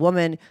with a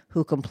woman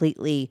who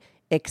completely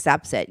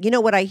accepts it.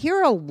 What I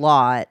hear a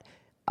lot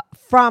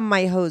from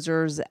my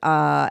hosers,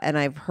 and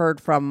I've heard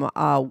from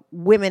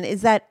women,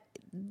 is that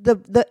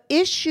the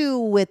issue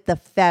with the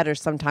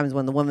fetish sometimes,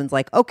 when the woman's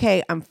like,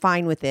 okay, I'm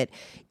fine with it,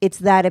 it's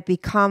that it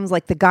becomes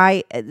like the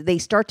guy, they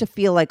start to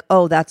feel like,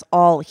 oh, that's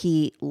all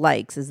he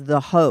likes is the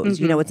hose.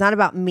 Mm-hmm. It's not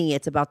about me,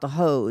 it's about the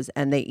hose.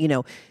 And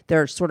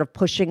they're sort of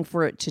pushing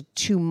for it to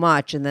too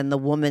much. And then the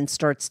woman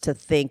starts to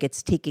think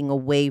it's taking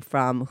away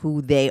from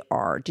who they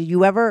are.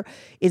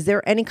 Is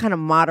there any kind of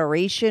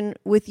moderation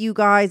with you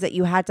guys that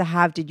you had to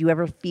have? Did you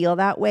ever feel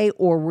that way?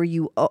 Or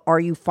are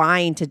you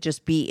fine to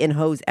just be in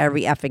hose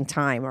every effing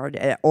time?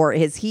 Or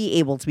is he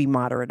able to be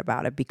moderate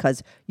about it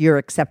because you're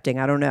accepting?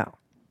 I don't know.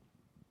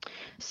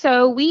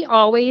 So we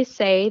always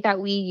say that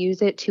we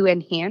use it to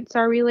enhance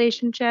our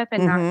relationship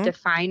and Mm-hmm. not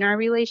define our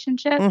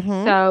relationship.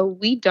 Mm-hmm. So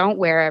we don't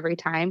wear every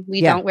time.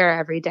 We Yeah. don't wear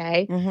every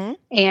day. Mm-hmm.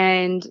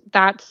 And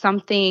that's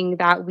something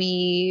that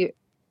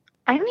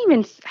I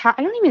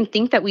don't even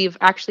think that we've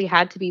actually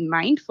had to be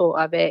mindful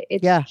of it.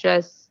 It's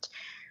just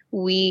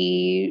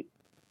we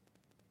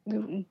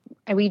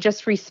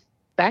just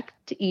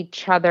respect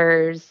each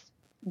other's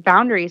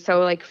boundaries. So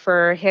like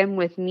for him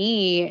with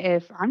me,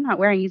 if I'm not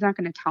wearing, he's not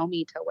going to tell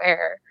me to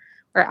wear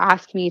or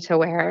ask me to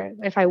wear.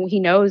 He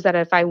knows that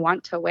if I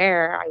want to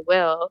wear, I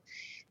will.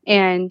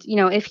 And,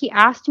 if he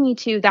asked me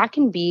to, that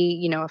can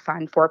be, a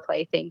fun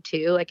foreplay thing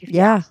too. Like if he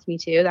asked me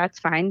to, that's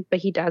fine, but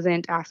he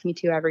doesn't ask me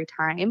to every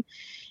time.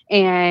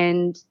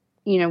 And,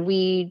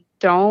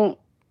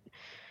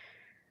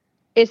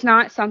 it's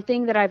not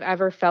something that I've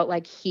ever felt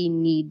like he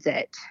needs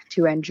it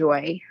to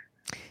enjoy.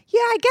 Yeah,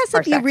 I guess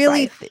our if you sex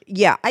really, life.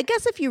 I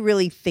guess if you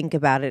really think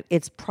about it,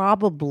 it's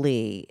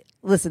probably,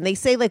 listen, they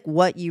say like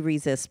what you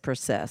resist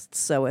persists.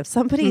 So if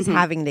somebody's Mm-hmm.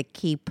 having to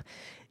keep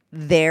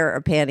their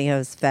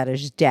pantyhose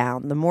fetish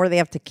down, the more they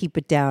have to keep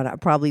it down,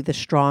 probably the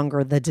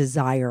stronger the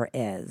desire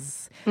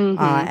is. Mm-hmm.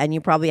 And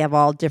you probably have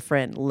all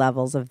different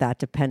levels of that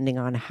depending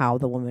on how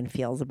the woman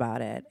feels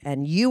about it.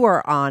 And you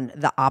are on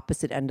the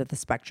opposite end of the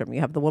spectrum. You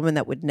have the woman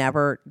that would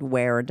never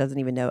wear and doesn't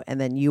even know. And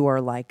then you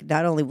are like,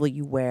 not only will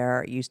you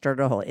wear, you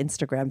started a whole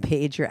Instagram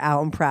page, you're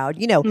out and proud,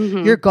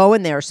 Mm-hmm. you're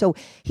going there. So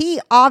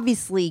he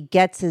obviously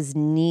gets his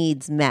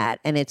needs met,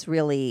 and it's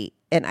really,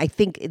 and I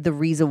think the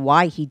reason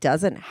why he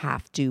doesn't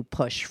have to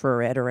push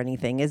for it or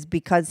anything is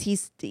because he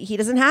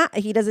doesn't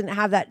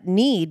have that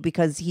need,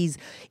 because he's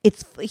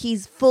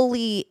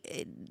fully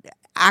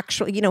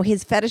actual,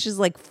 his fetish is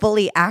like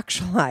fully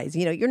actualized.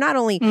 You're not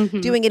only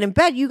Mm-hmm. doing it in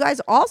bed, you guys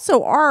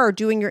also are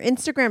doing your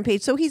Instagram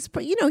page. So he's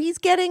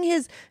getting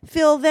his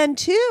fill then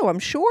too, I'm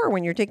sure,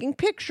 when you're taking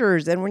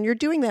pictures and when you're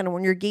doing that and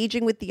when you're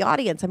engaging with the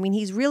audience. I mean,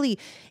 he's really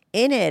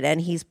in it,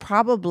 and his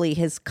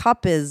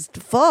cup is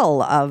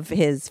full of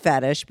his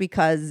fetish,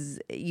 because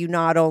you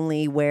not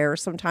only wear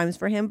sometimes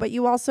for him, but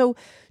you also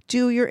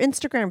do your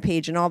Instagram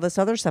page and all this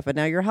other stuff, and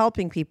now you're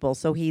helping people,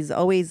 so he's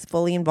always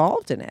fully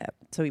involved in it.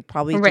 So he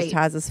probably Right. just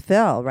has his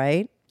fill,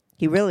 right?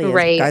 He really is.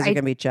 Right. Guys are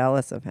gonna be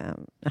jealous of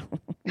him.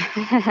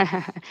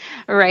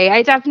 Right.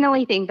 I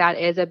definitely think that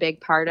is a big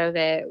part of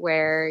it,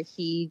 where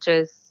he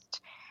just,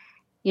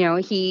 he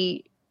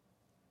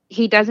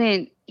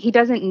doesn't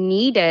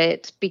need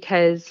it,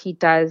 because he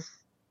does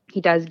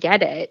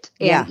get it.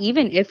 And Yeah.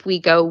 even if we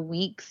go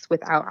weeks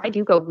without, I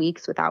do go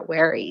weeks without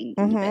wearing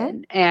Mhm.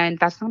 even, and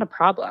that's not a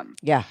problem.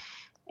 Yeah.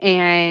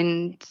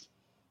 And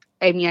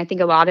I mean, I think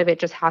a lot of it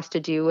just has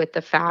to do with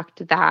the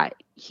fact that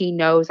he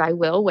knows I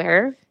will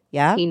wear,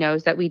 Yeah. He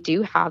knows that we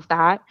do have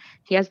that.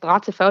 He has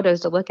lots of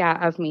photos to look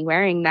at of me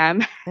wearing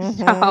them.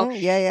 So,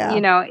 Yeah.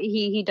 you know,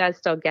 he does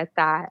still get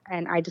that.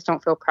 And I just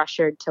don't feel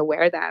pressured to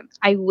wear them.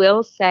 I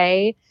will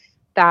say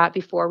that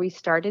before we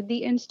started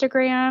the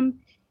Instagram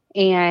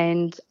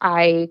and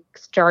I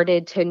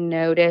started to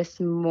notice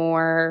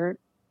more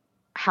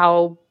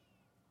how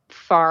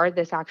far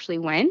this actually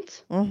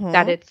went,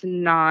 that it's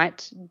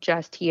not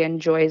just he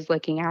enjoys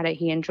looking at it,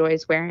 he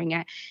enjoys wearing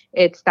it.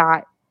 It's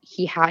that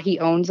he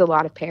owns a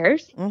lot of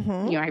pairs. You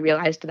know, I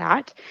realized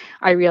that.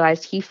 I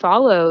realized he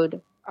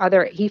followed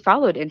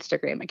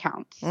Instagram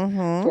accounts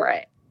for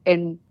it.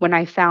 And when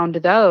I found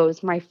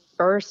those, my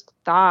first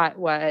thought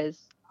was,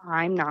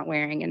 I'm not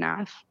wearing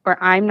enough,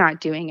 or I'm not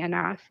doing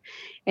enough,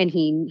 and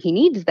he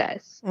needs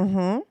this.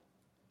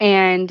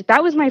 And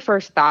that was my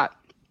first thought.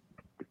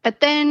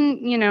 But then,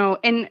 you know,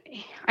 and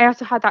I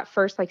also had that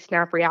first like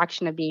snap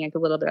reaction of being like a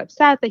little bit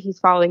upset that he's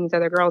following these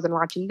other girls and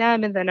watching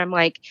them. And then I'm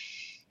like,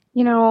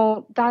 you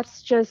know, I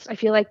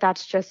feel like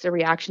that's just a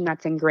reaction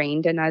that's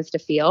ingrained in us to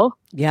feel.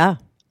 Yeah.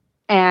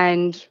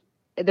 And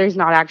there's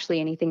not actually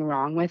anything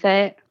wrong with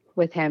it,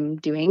 with him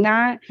doing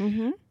that.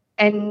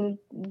 And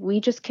we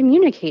just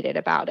communicated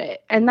about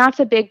it. And that's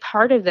a big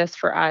part of this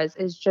for us,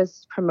 is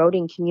just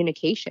promoting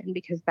communication,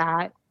 because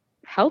that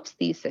helps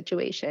these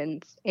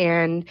situations.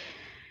 And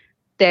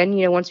then,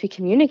 you know, once we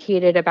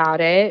communicated about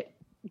it,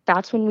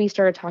 that's when we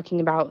started talking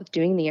about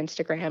doing the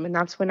Instagram. And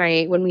that's when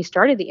we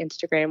started the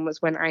Instagram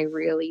was when I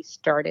really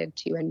started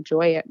to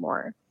enjoy it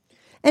more.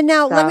 And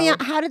now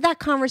how did that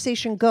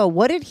conversation go?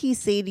 What did he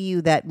say to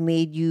you that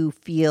made you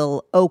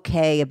feel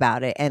okay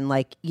about it and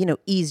like, you know,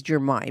 eased your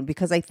mind?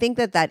 Because I think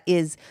that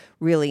is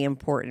really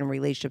important in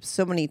relationships.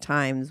 So many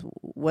times,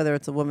 whether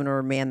it's a woman or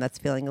a man that's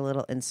feeling a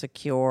little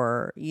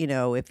insecure, you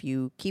know, if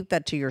you keep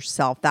that to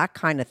yourself, that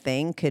kind of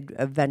thing could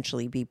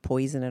eventually be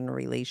poison in a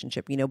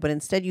relationship, you know, but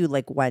instead you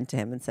like went to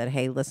him and said,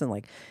 hey, listen,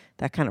 like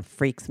that kind of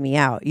freaks me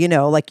out, you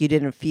know, like you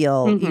didn't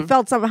feel, you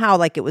felt somehow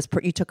like it was,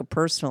 you took it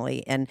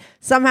personally, and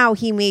somehow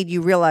he made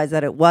you realize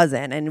that it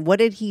wasn't. And what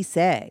did he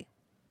say?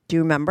 Do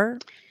you remember?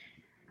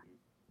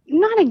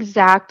 Not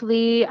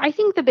exactly. I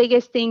think the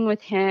biggest thing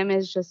with him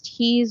is just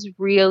he's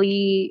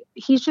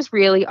just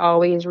really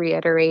always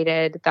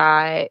reiterated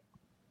that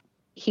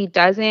he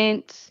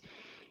doesn't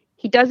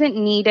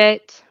need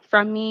it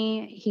from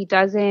me. He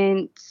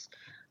doesn't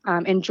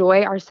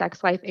enjoy our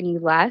sex life any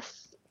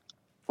less,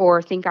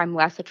 or think I'm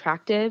less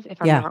attractive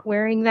if I'm not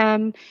wearing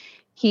them.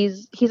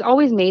 He's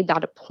always made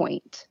that a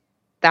point,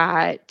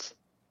 that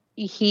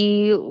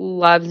he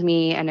loves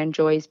me and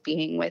enjoys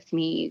being with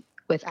me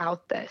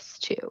without this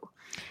too.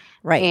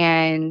 Right.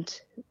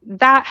 And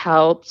that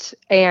helped.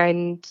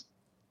 And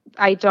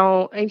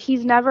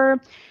he's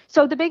never,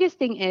 so the biggest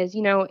thing is,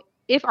 you know,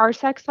 if our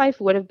sex life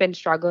would have been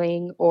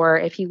struggling, or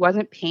if he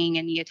wasn't paying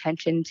any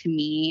attention to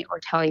me or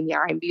telling me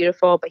I'm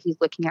beautiful, but he's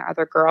looking at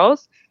other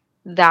girls,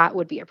 that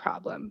would be a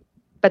problem.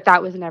 But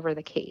that was never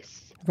the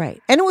case. Right.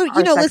 And,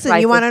 you know,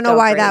 listen, you want to know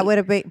why that would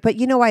have been, but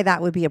you know why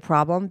that would be a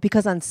problem?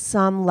 Because on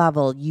some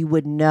level, you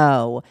would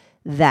know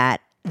that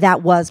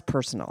was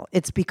personal.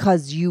 It's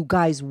because you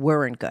guys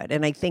weren't good.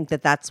 And I think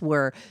that's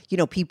where, you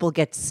know, people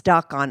get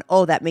stuck on,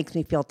 oh, that makes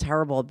me feel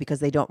terrible, because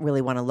they don't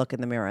really want to look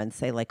in the mirror and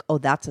say like, oh,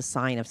 that's a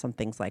sign of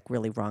something's like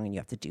really wrong and you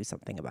have to do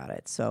something about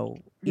it. So,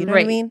 you know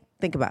what I mean?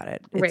 Think about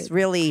it. It's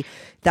really,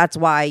 that's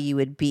why you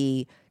would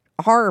be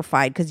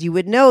horrified, because you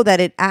would know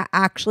that it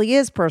actually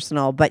is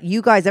personal. But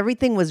you guys,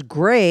 everything was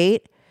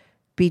great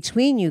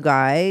between you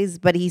guys,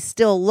 but he's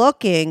still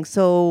looking.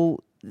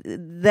 So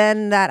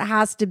then that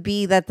has to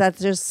be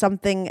that's just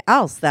something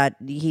else that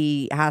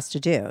he has to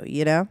do,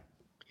 you know?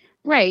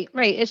 Right.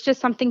 It's just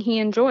something he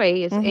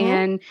enjoys.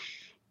 And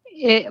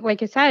it,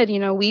 like I said, you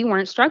know, we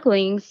weren't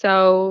struggling,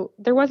 so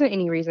there wasn't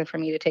any reason for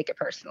me to take it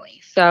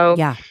personally. So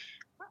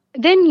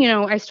then, you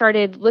know, I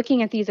started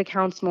looking at these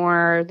accounts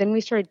more. Then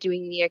we started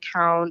doing the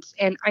accounts,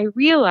 and I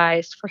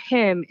realized for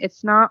him,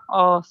 it's not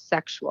all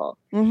sexual.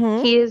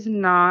 He is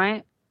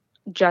not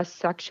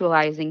just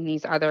sexualizing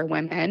these other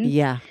women.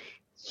 Yeah.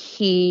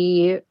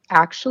 He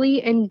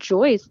actually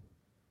enjoys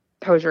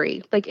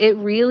hosiery. Like, it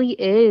really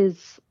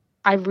is.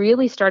 I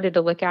really started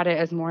to look at it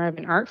as more of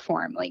an art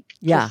form, like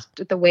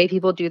just the way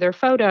people do their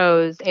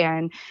photos,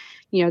 and,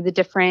 you know, the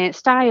different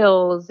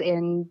styles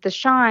and the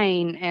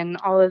shine and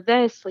all of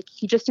this. Like,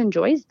 he just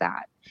enjoys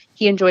that.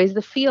 He enjoys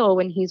the feel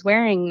when he's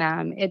wearing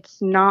them.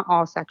 It's not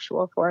all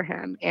sexual for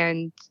him.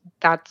 And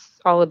that's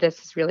all of this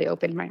has really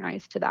opened my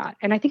eyes to that.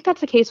 And I think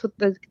that's the case with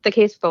the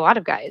case with a lot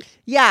of guys.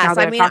 Yes.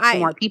 I mean, I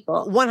more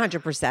people.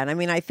 100%. I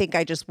mean, I think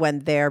I just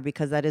went there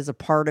because that is a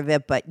part of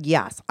it. But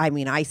yes, I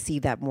mean, I see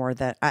that more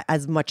than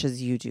as much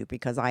as you do,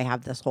 because I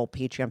have this whole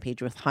Patreon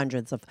page with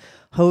hundreds of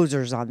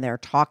hosers on there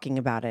talking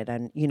about it.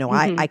 And, you know,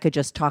 I could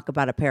just talk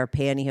about a pair of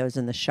pantyhose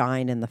and the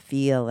shine and the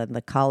feel and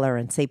the color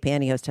and say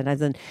pantyhose 10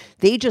 times. And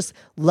they just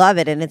love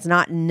it. And it's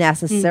not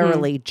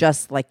necessarily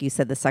just, like you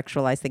said, the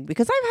sexualized thing,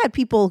 because I've had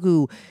people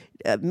who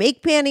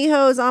make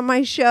pantyhose on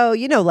my show,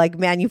 you know, like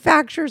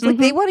manufacturers, like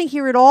they want to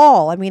hear it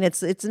all. I mean,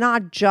 it's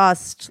not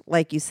just,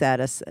 like you said,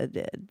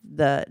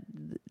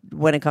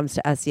 when it comes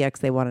to sex,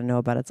 they want to know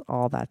about it's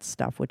all that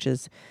stuff, which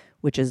is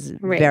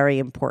Right. very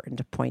important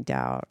to point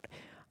out.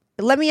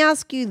 Let me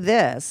ask you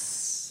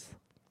this.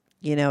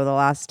 The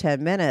last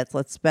 10 minutes,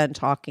 let's spend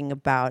talking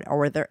about,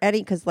 are there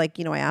any, because I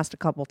asked a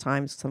couple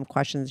times some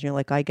questions, and you're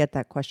like, I get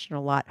that question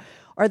a lot.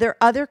 Are there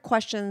other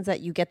questions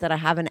that you get that I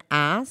haven't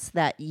asked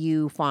that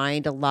you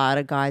find a lot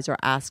of guys are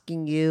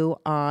asking you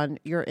on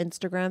your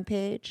Instagram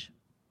page?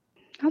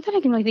 Not that I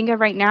can really think of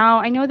right now.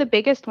 I know the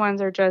biggest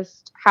ones are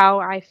just how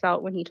I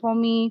felt when he told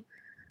me,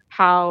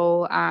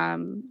 how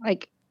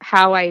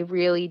I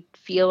really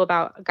feel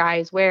about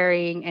guys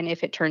wearing, and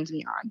if it turns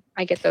me on.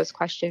 I get those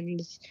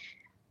questions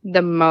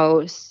the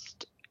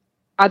most.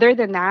 Other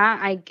than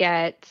that, I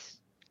get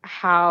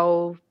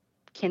how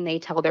can they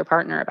tell their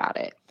partner about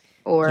it,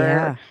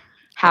 or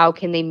how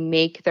can they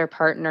make their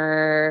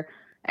partner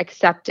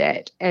accept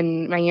it.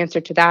 And my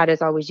answer to that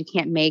is always, you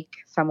can't make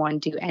someone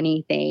do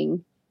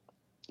anything.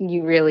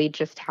 You really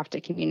just have to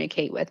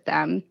communicate with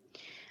them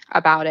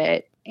about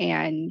it,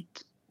 and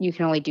you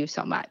can only do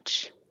so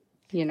much.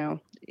 You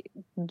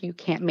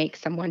can't make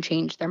someone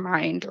change their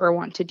mind or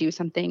want to do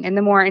something. And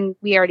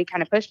we already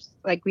kind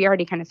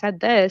of said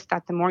this,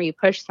 that the more you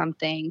push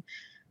something,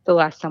 the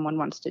less someone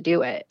wants to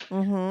do it.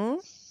 Mm-hmm.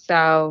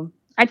 So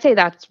I'd say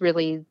that's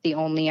really the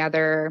only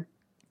other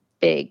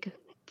big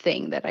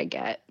thing that I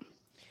get.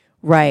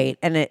 Right.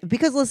 And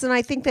because listen,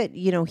 I think that,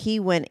 he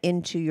went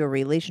into your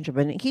relationship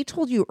and he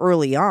told you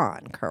early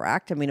on,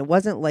 correct? I mean, it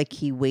wasn't like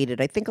he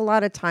waited. I think a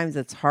lot of times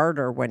it's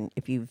harder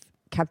if you've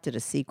kept it a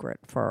secret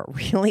for a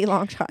really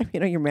long time.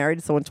 You're married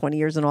to someone 20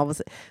 years and all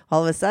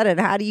of a sudden,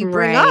 how do you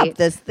bring up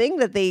this thing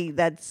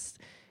that's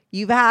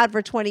you've had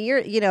for 20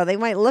 years? They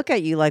might look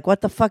at you like,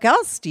 what the fuck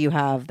else do you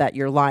have that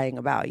you're lying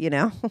about,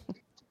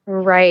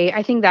 Right.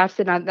 I think that's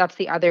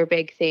the other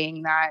big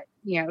thing, that,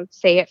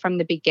 say it from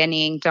the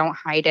beginning. Don't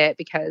hide it,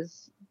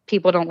 because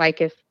people don't like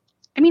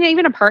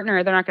even a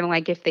partner, they're not going to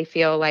like if they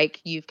feel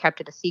like you've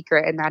kept it a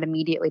secret, and that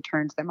immediately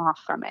turns them off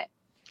from it.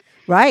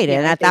 Right.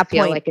 And at that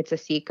point, like it's a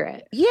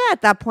secret. Yeah.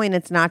 At that point,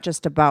 it's not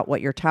just about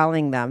what you're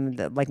telling them.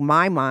 Like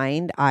my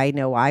mind, I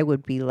know I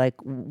would be like,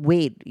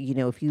 wait,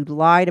 if you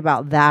lied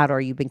about that,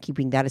 or you've been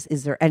keeping that,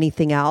 is there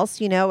anything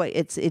else?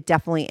 It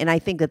definitely, and I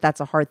think that that's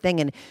a hard thing.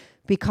 And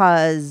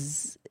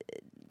because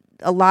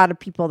a lot of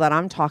people that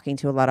I'm talking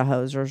to, a lot of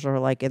hosers are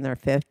like in their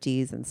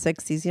 50s and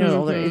 60s,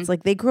 Mm-hmm. It's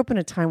like they grew up in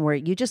a time where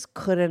you just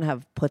couldn't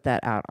have put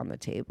that out on the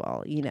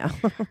table,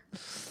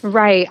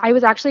 Right. I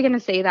was actually going to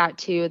say that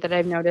too, that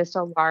I've noticed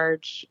a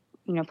large,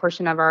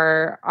 portion of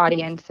our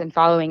audience and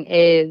following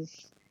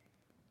is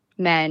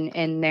men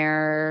in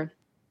their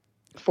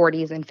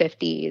 40s and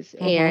 50s.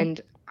 Mm-hmm.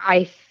 And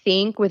I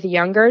think with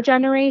younger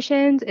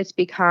generations, it's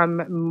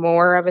become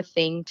more of a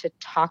thing to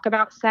talk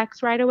about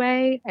sex right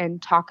away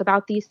and talk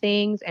about these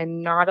things,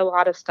 and not a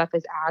lot of stuff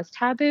is as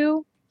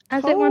taboo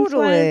as it once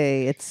was.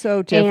 It's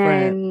so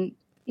different. And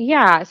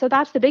yeah, so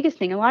that's the biggest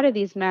thing. A lot of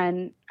these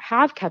men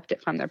have kept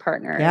it from their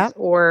partners,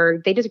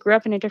 or they just grew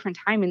up in a different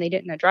time and they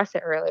didn't address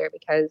it earlier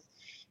because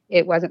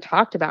it wasn't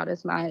talked about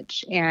as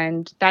much.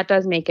 And that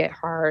does make it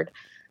hard.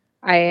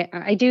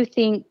 I do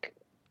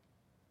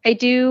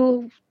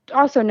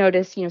also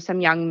notice,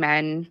 some young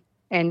men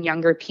and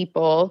younger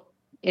people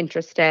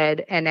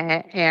interested in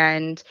it.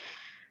 And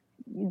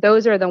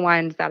those are the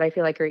ones that I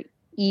feel like are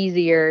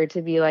easier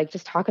to be like,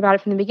 just talk about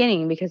it from the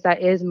beginning, because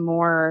that is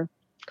more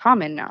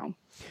common now.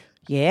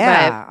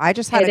 Yeah. But I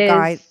just had a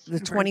guy, the a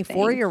hard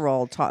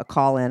 24-year-old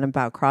call in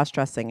about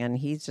cross-dressing, and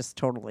he's just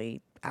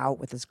totally out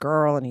with his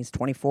girl, and he's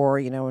 24,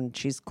 and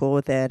she's cool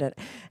with it.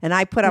 And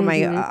I put on my,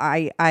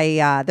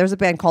 there's a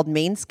band called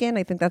Mainskin.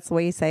 I think that's the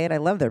way you say it. I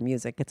love their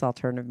music. It's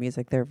alternative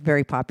music. They're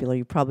very popular.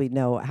 You probably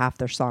know half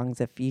their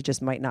songs if you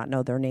just might not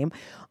know their name.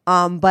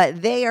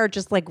 But they are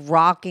just like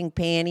rocking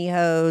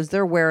pantyhose.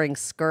 They're wearing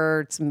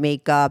skirts,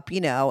 makeup,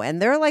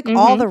 and they're like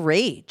all the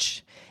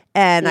rage.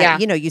 And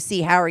you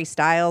see Harry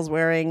Styles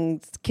wearing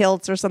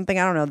kilts or something.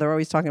 I don't know. They're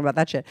always talking about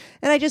that shit.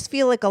 And I just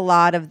feel like a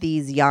lot of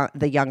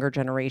the younger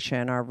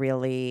generation are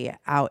really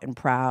out and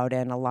proud.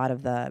 And a lot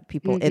of the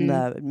people in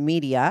the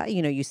media,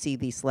 you see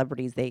these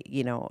celebrities,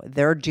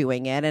 they're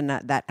doing it, and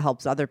that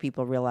helps other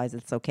people realize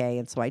it's okay.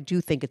 And so I do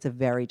think it's a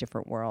very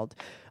different world.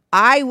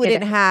 I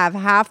wouldn't have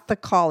half the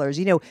callers,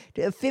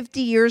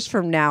 50 years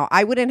from now,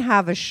 I wouldn't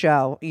have a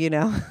show,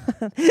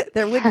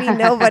 there would be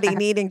nobody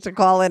needing to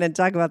call in and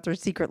talk about their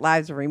secret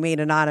lives and remain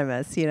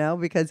anonymous,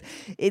 because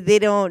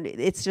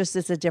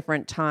it's a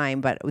different time,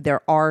 but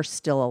there are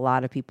still a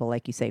lot of people,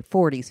 like you say,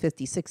 40s,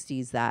 50s,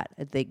 60s, that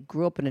they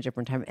grew up in a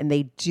different time, and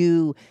they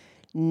do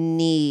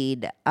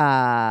need,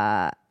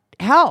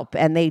 help,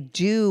 and they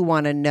do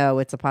want to know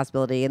it's a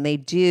possibility, and they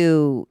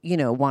do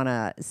want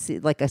to see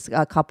like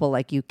a couple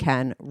like you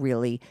can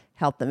really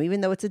help them,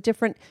 even though it's a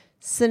different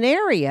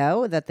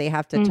scenario that they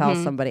have to tell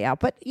somebody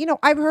out. But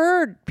I've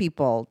heard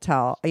people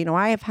tell,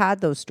 I have had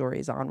those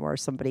stories on where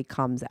somebody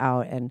comes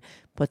out and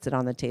puts it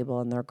on the table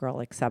and their girl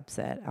accepts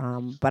it,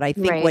 but I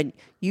think when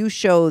you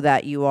show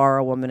that you are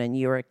a woman and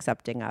you're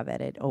accepting of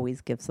it, it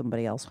always gives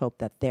somebody else hope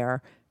that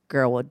they're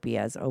girl would be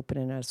as open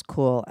and as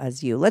cool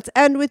as you. Let's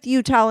end with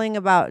you telling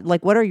about,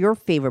 like, what are your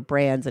favorite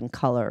brands and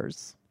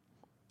colors?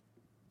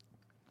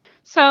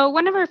 So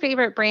one of our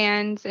favorite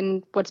brands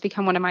and what's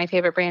become one of my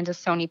favorite brands is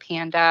Sony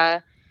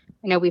Panda.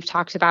 I know we've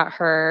talked about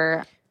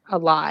her a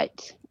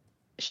lot.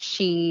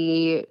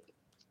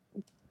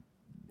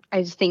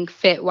 I just think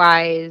fit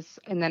wise,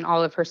 and then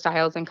all of her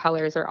styles and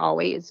colors are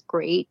always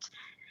great.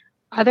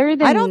 Other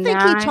than I don't think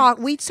that,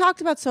 we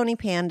talked about Sony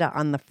Panda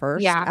on the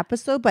first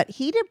episode, but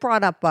he did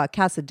brought up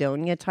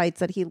Casadonia tights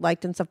that he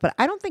liked and stuff, but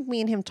I don't think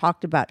me and him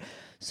talked about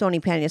Sony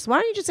Panda. So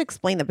why don't you just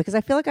explain that? Because I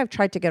feel like I've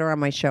tried to get her on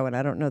my show and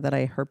I don't know that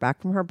I heard back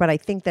from her, but I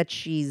think that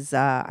she's,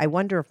 I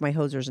wonder if my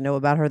hosers know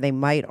about her. They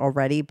might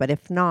already, but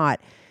if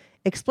not,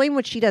 explain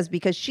what she does,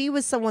 because she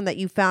was someone that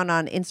you found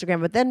on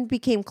Instagram, but then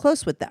became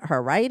close with her,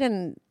 right?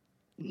 And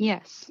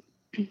yes.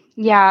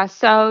 Yeah.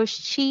 So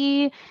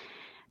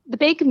the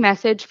big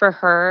message for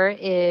her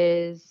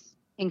is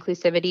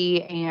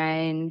inclusivity,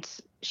 and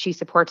she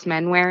supports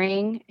men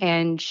wearing,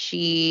 and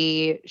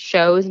she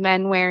shows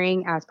men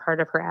wearing as part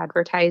of her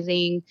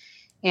advertising.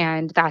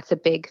 And that's a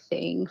big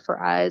thing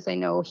for us. I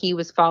know he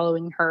was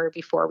following her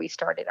before we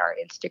started our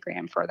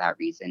Instagram for that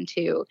reason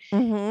too.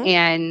 mm-hmm.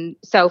 And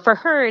so for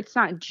her, it's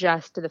not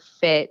just the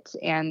fit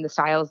and the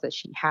styles that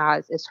she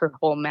has, it's her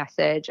whole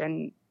message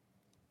and,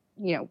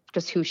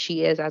 just who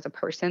she is as a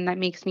person that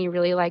makes me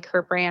really like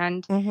her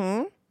brand.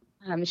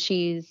 Mm-hmm.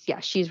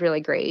 She's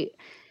really great.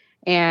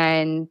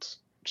 And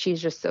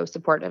she's just so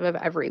supportive of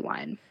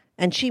everyone.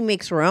 And she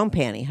makes her own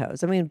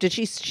pantyhose. I mean,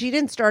 she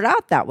didn't start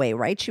out that way,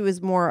 right? She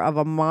was more of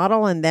a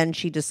model, and then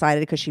she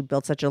decided, because she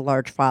built such a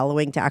large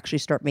following, to actually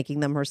start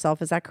making them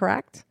herself. Is that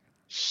correct?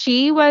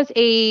 She was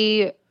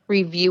a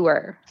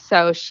reviewer.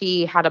 So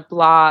she had a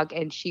blog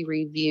and she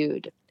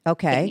reviewed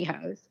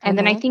pantyhose. And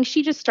then I think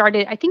she just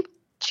started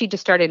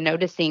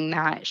noticing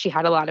that she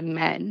had a lot of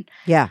men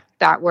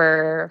that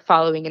were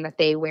following and that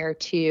they wear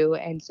too.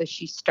 And so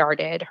she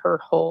started her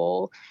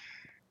whole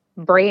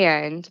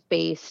brand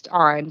based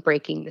on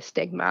breaking the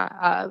stigma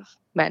of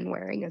men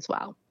wearing as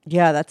well.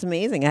 Yeah, that's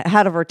amazing.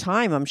 Ahead of her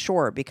time, I'm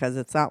sure, because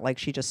it's not like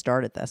she just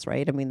started this,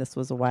 right? I mean, this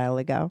was a while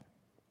ago.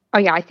 Oh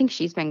yeah, I think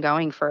she's been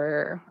going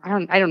for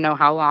I don't know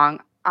how long.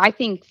 I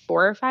think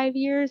 4 or 5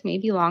 years,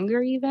 maybe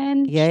longer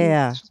even.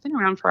 Yeah. She's been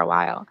around for a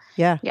while.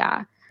 Yeah.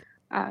 Yeah.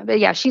 But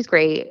yeah, she's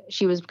great.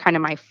 She was kind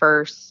of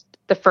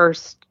the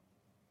first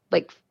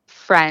like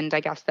friend, I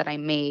guess, that I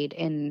made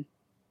in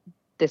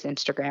this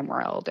Instagram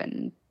world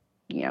and,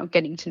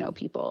 getting to know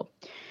people.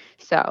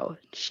 So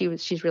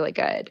she's really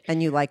good.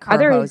 And you like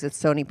her hose.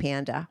 It's Sony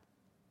Panda.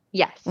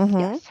 Yes. Mm-hmm.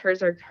 Yes.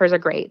 Hers are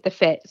great. The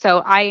fit.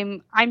 So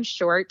I'm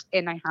short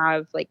and I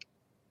have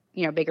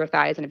bigger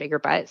thighs and a bigger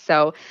butt.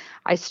 So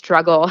I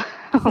struggle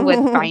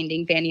with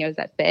finding pantyhose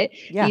that fit.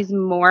 Yeah. These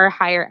more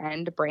higher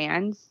end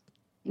brands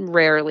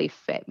rarely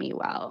fit me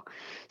well.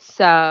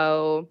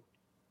 So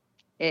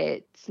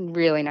it's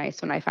really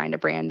nice when I find a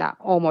brand that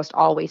almost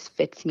always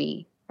fits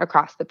me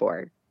across the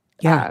board.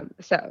 Yeah.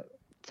 So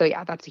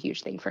yeah, that's a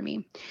huge thing for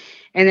me.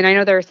 And then I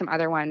know there are some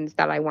other ones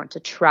that I want to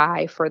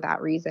try for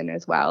that reason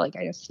as well. Like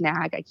I know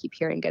Snag, I keep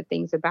hearing good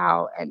things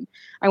about, and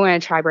I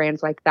want to try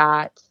brands like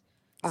that.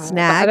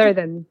 Snag? Other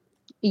than,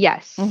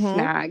 yes,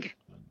 Snag.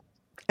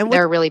 And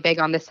they're really big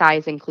on the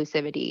size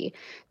inclusivity.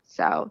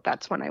 So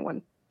that's one I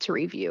want to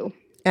review.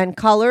 And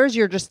colors,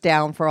 you're just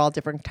down for all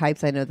different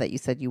types. I know that you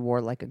said you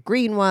wore like a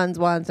green ones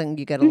once, and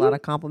you get a lot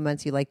of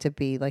compliments. You like to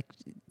be like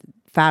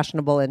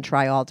fashionable and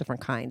try all different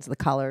kinds, the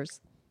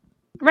colors.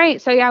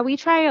 Right. So yeah,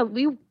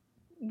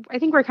 I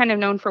think we're kind of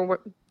known for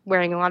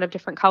wearing a lot of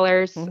different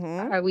colors.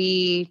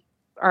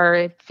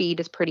 Our feed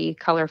is pretty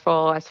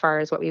colorful as far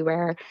as what we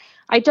wear.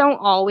 I don't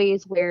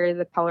always wear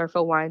the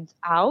colorful ones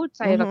out.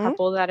 I have a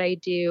couple that I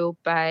do,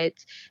 but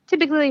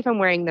typically if I'm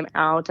wearing them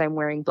out, I'm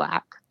wearing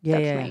black.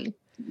 That's my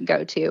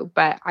go-to.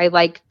 But I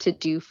like to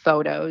do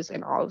photos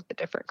in all of the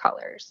different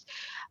colors.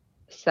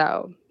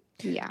 So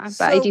yeah,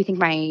 but I do think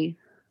my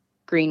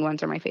green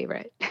ones are my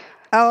favorite.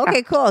 Oh,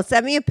 okay, cool.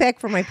 Send me a pic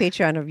for my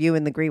Patreon of you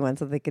in the green one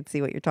so they could see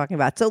what you're talking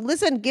about. So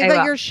listen, give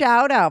it your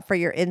shout out for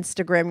your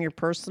Instagram, your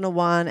personal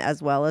one,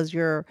 as well as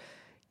your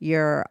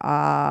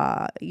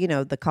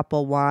the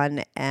couple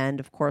one. And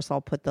of course, I'll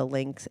put the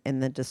links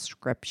in the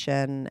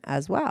description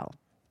as well.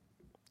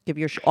 Give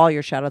all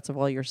your shout outs of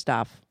all your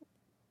stuff.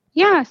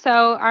 Yeah.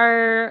 So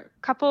our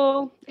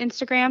couple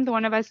Instagram, the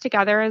one of us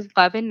together, is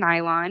Love and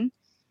Nylon.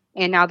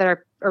 And now that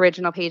our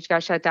original page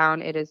got shut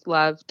down, it is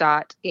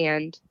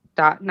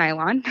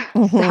love.and.nylon.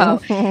 So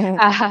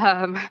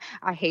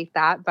I hate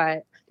that,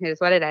 but it is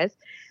what it is.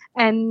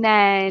 And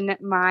then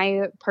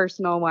my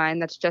personal one,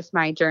 that's just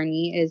my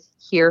journey, is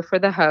Here for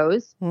the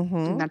Hose.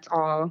 And that's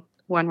all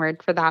one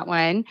word for that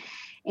one.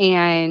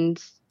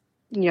 And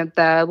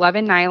the Love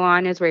and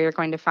Nylon is where you're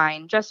going to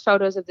find just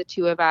photos of the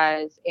two of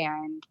us,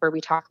 and where we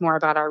talk more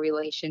about our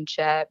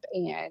relationship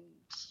and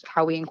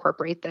how we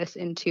incorporate this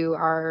into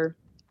our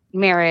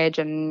marriage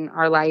and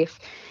our life.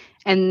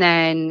 And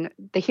then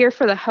the Here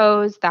for the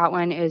Hose, that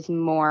one is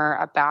more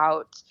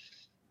about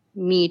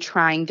me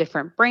trying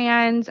different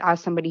brands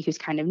as somebody who's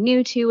kind of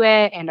new to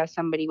it and as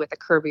somebody with a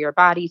curvier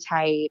body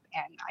type.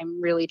 And I'm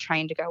really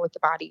trying to go with the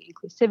body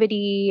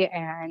inclusivity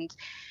and,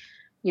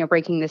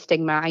 breaking the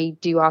stigma. I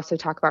do also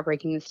talk about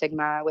breaking the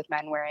stigma with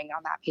men wearing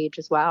on that page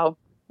as well.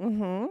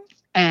 Mm-hmm.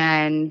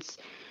 And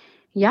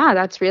yeah,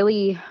 that's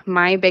really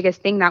my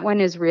biggest thing. That one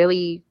is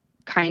really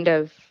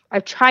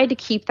I've tried to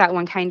keep that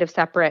one kind of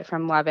separate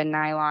from Love and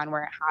Nylon,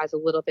 where it has a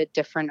little bit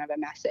different of a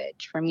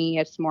message. For me,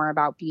 it's more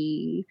about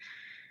being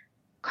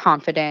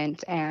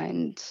confident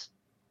and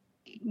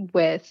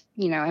with,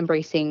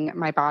 embracing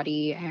my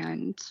body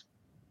and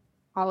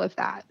all of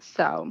that.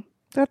 So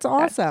that's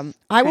awesome.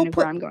 I will put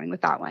where I'm going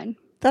with that one.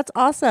 That's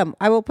awesome.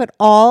 I will put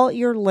all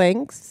your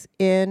links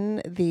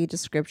in the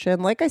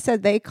description. Like I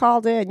said,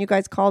 you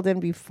guys called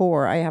in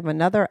before. I have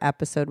another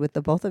episode with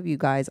the both of you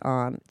guys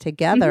on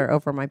together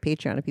over my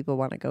Patreon if people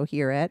want to go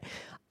hear it.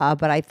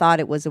 But I thought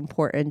it was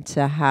important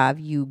to have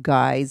you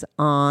guys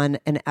on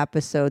an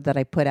episode that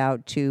I put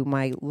out to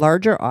my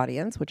larger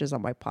audience, which is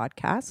on my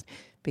podcast,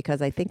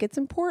 because I think it's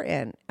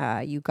important.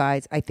 You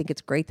guys, I think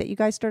it's great that you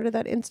guys started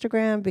that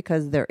Instagram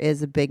because there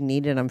is a big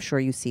need, and I'm sure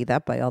you see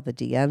that by all the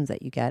DMs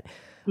that you get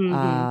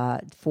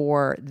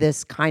for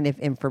this kind of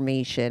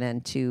information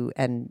and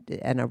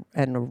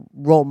a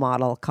role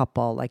model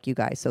couple like you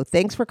guys. So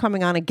thanks for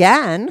coming on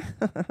again,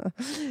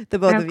 the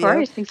both of you. Of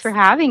course, thanks for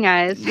having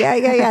us.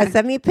 Yeah.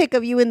 Send me a pic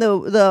of you in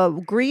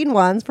the green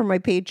ones for my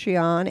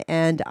Patreon,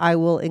 and I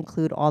will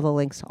include all the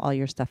links to all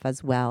your stuff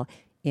as well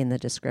in the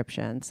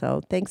description.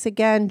 So thanks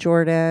again,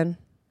 Jordan.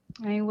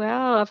 I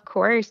will, of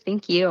course.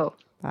 Thank you.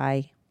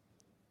 Bye.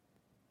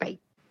 Bye.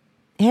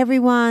 Hey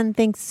everyone,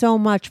 thanks so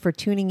much for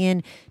tuning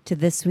in to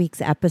this week's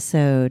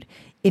episode.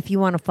 If you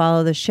want to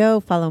follow the show,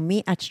 follow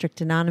me at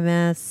Strict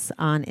Anonymous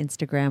on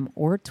Instagram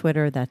or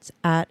Twitter. That's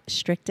at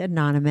Strict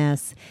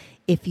Anonymous.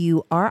 If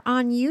you are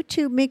on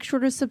YouTube, make sure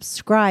to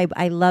subscribe.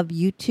 I love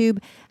YouTube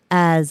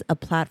as a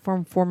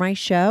platform for my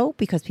show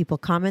because people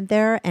comment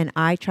there and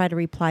I try to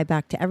reply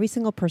back to every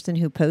single person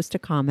who posts a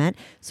comment.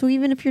 So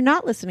even if you're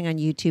not listening on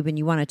YouTube and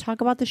you want to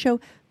talk about the show,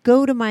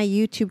 go to my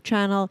YouTube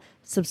channel,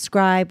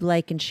 subscribe,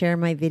 like, and share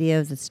my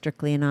videos. It's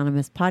Strictly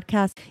Anonymous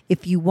Podcast.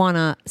 If you want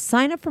to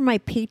sign up for my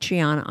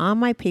Patreon, on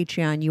my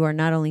Patreon, you are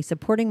not only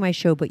supporting my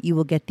show, but you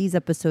will get these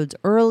episodes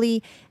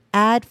early,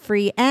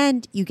 ad-free,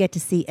 and you get to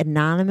see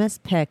anonymous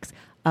pics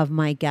of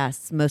my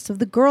guests. Most of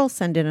the girls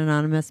send in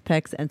anonymous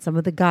pics and some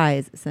of the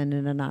guys send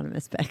in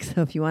anonymous pics.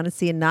 So if you want to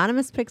see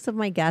anonymous pics of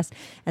my guests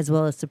as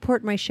well as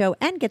support my show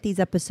and get these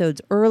episodes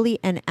early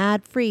and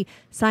ad-free,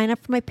 sign up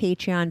for my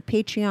Patreon,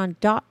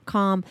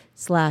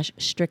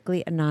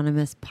 patreon.com/Strictly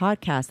Anonymous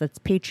Podcast. That's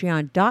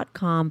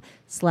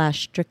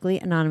patreon.com/Strictly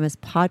Anonymous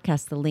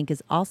Podcast. The link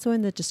is also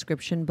in the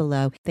description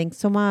below. Thanks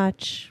so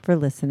much for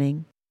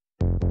listening.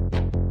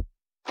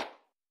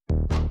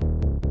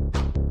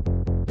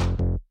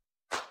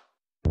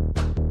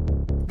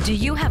 Do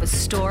you have a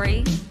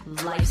story,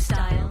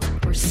 lifestyle,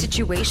 or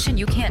situation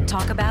you can't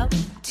talk about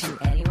to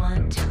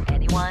anyone?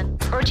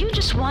 Or do you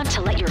just want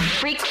to let your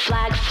freak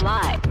flag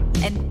fly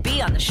and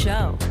be on the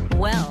show?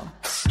 Well,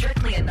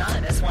 Strictly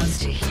Anonymous wants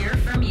to hear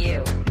from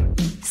you.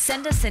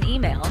 Send us an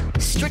email,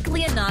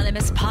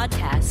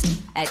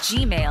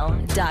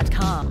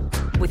 strictlyanonymouspodcast@gmail.com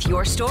with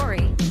your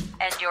story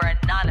and your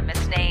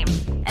anonymous name.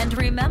 And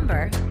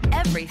remember,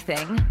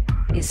 everything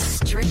is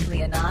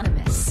strictly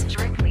anonymous.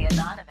 Strictly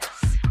Anonymous.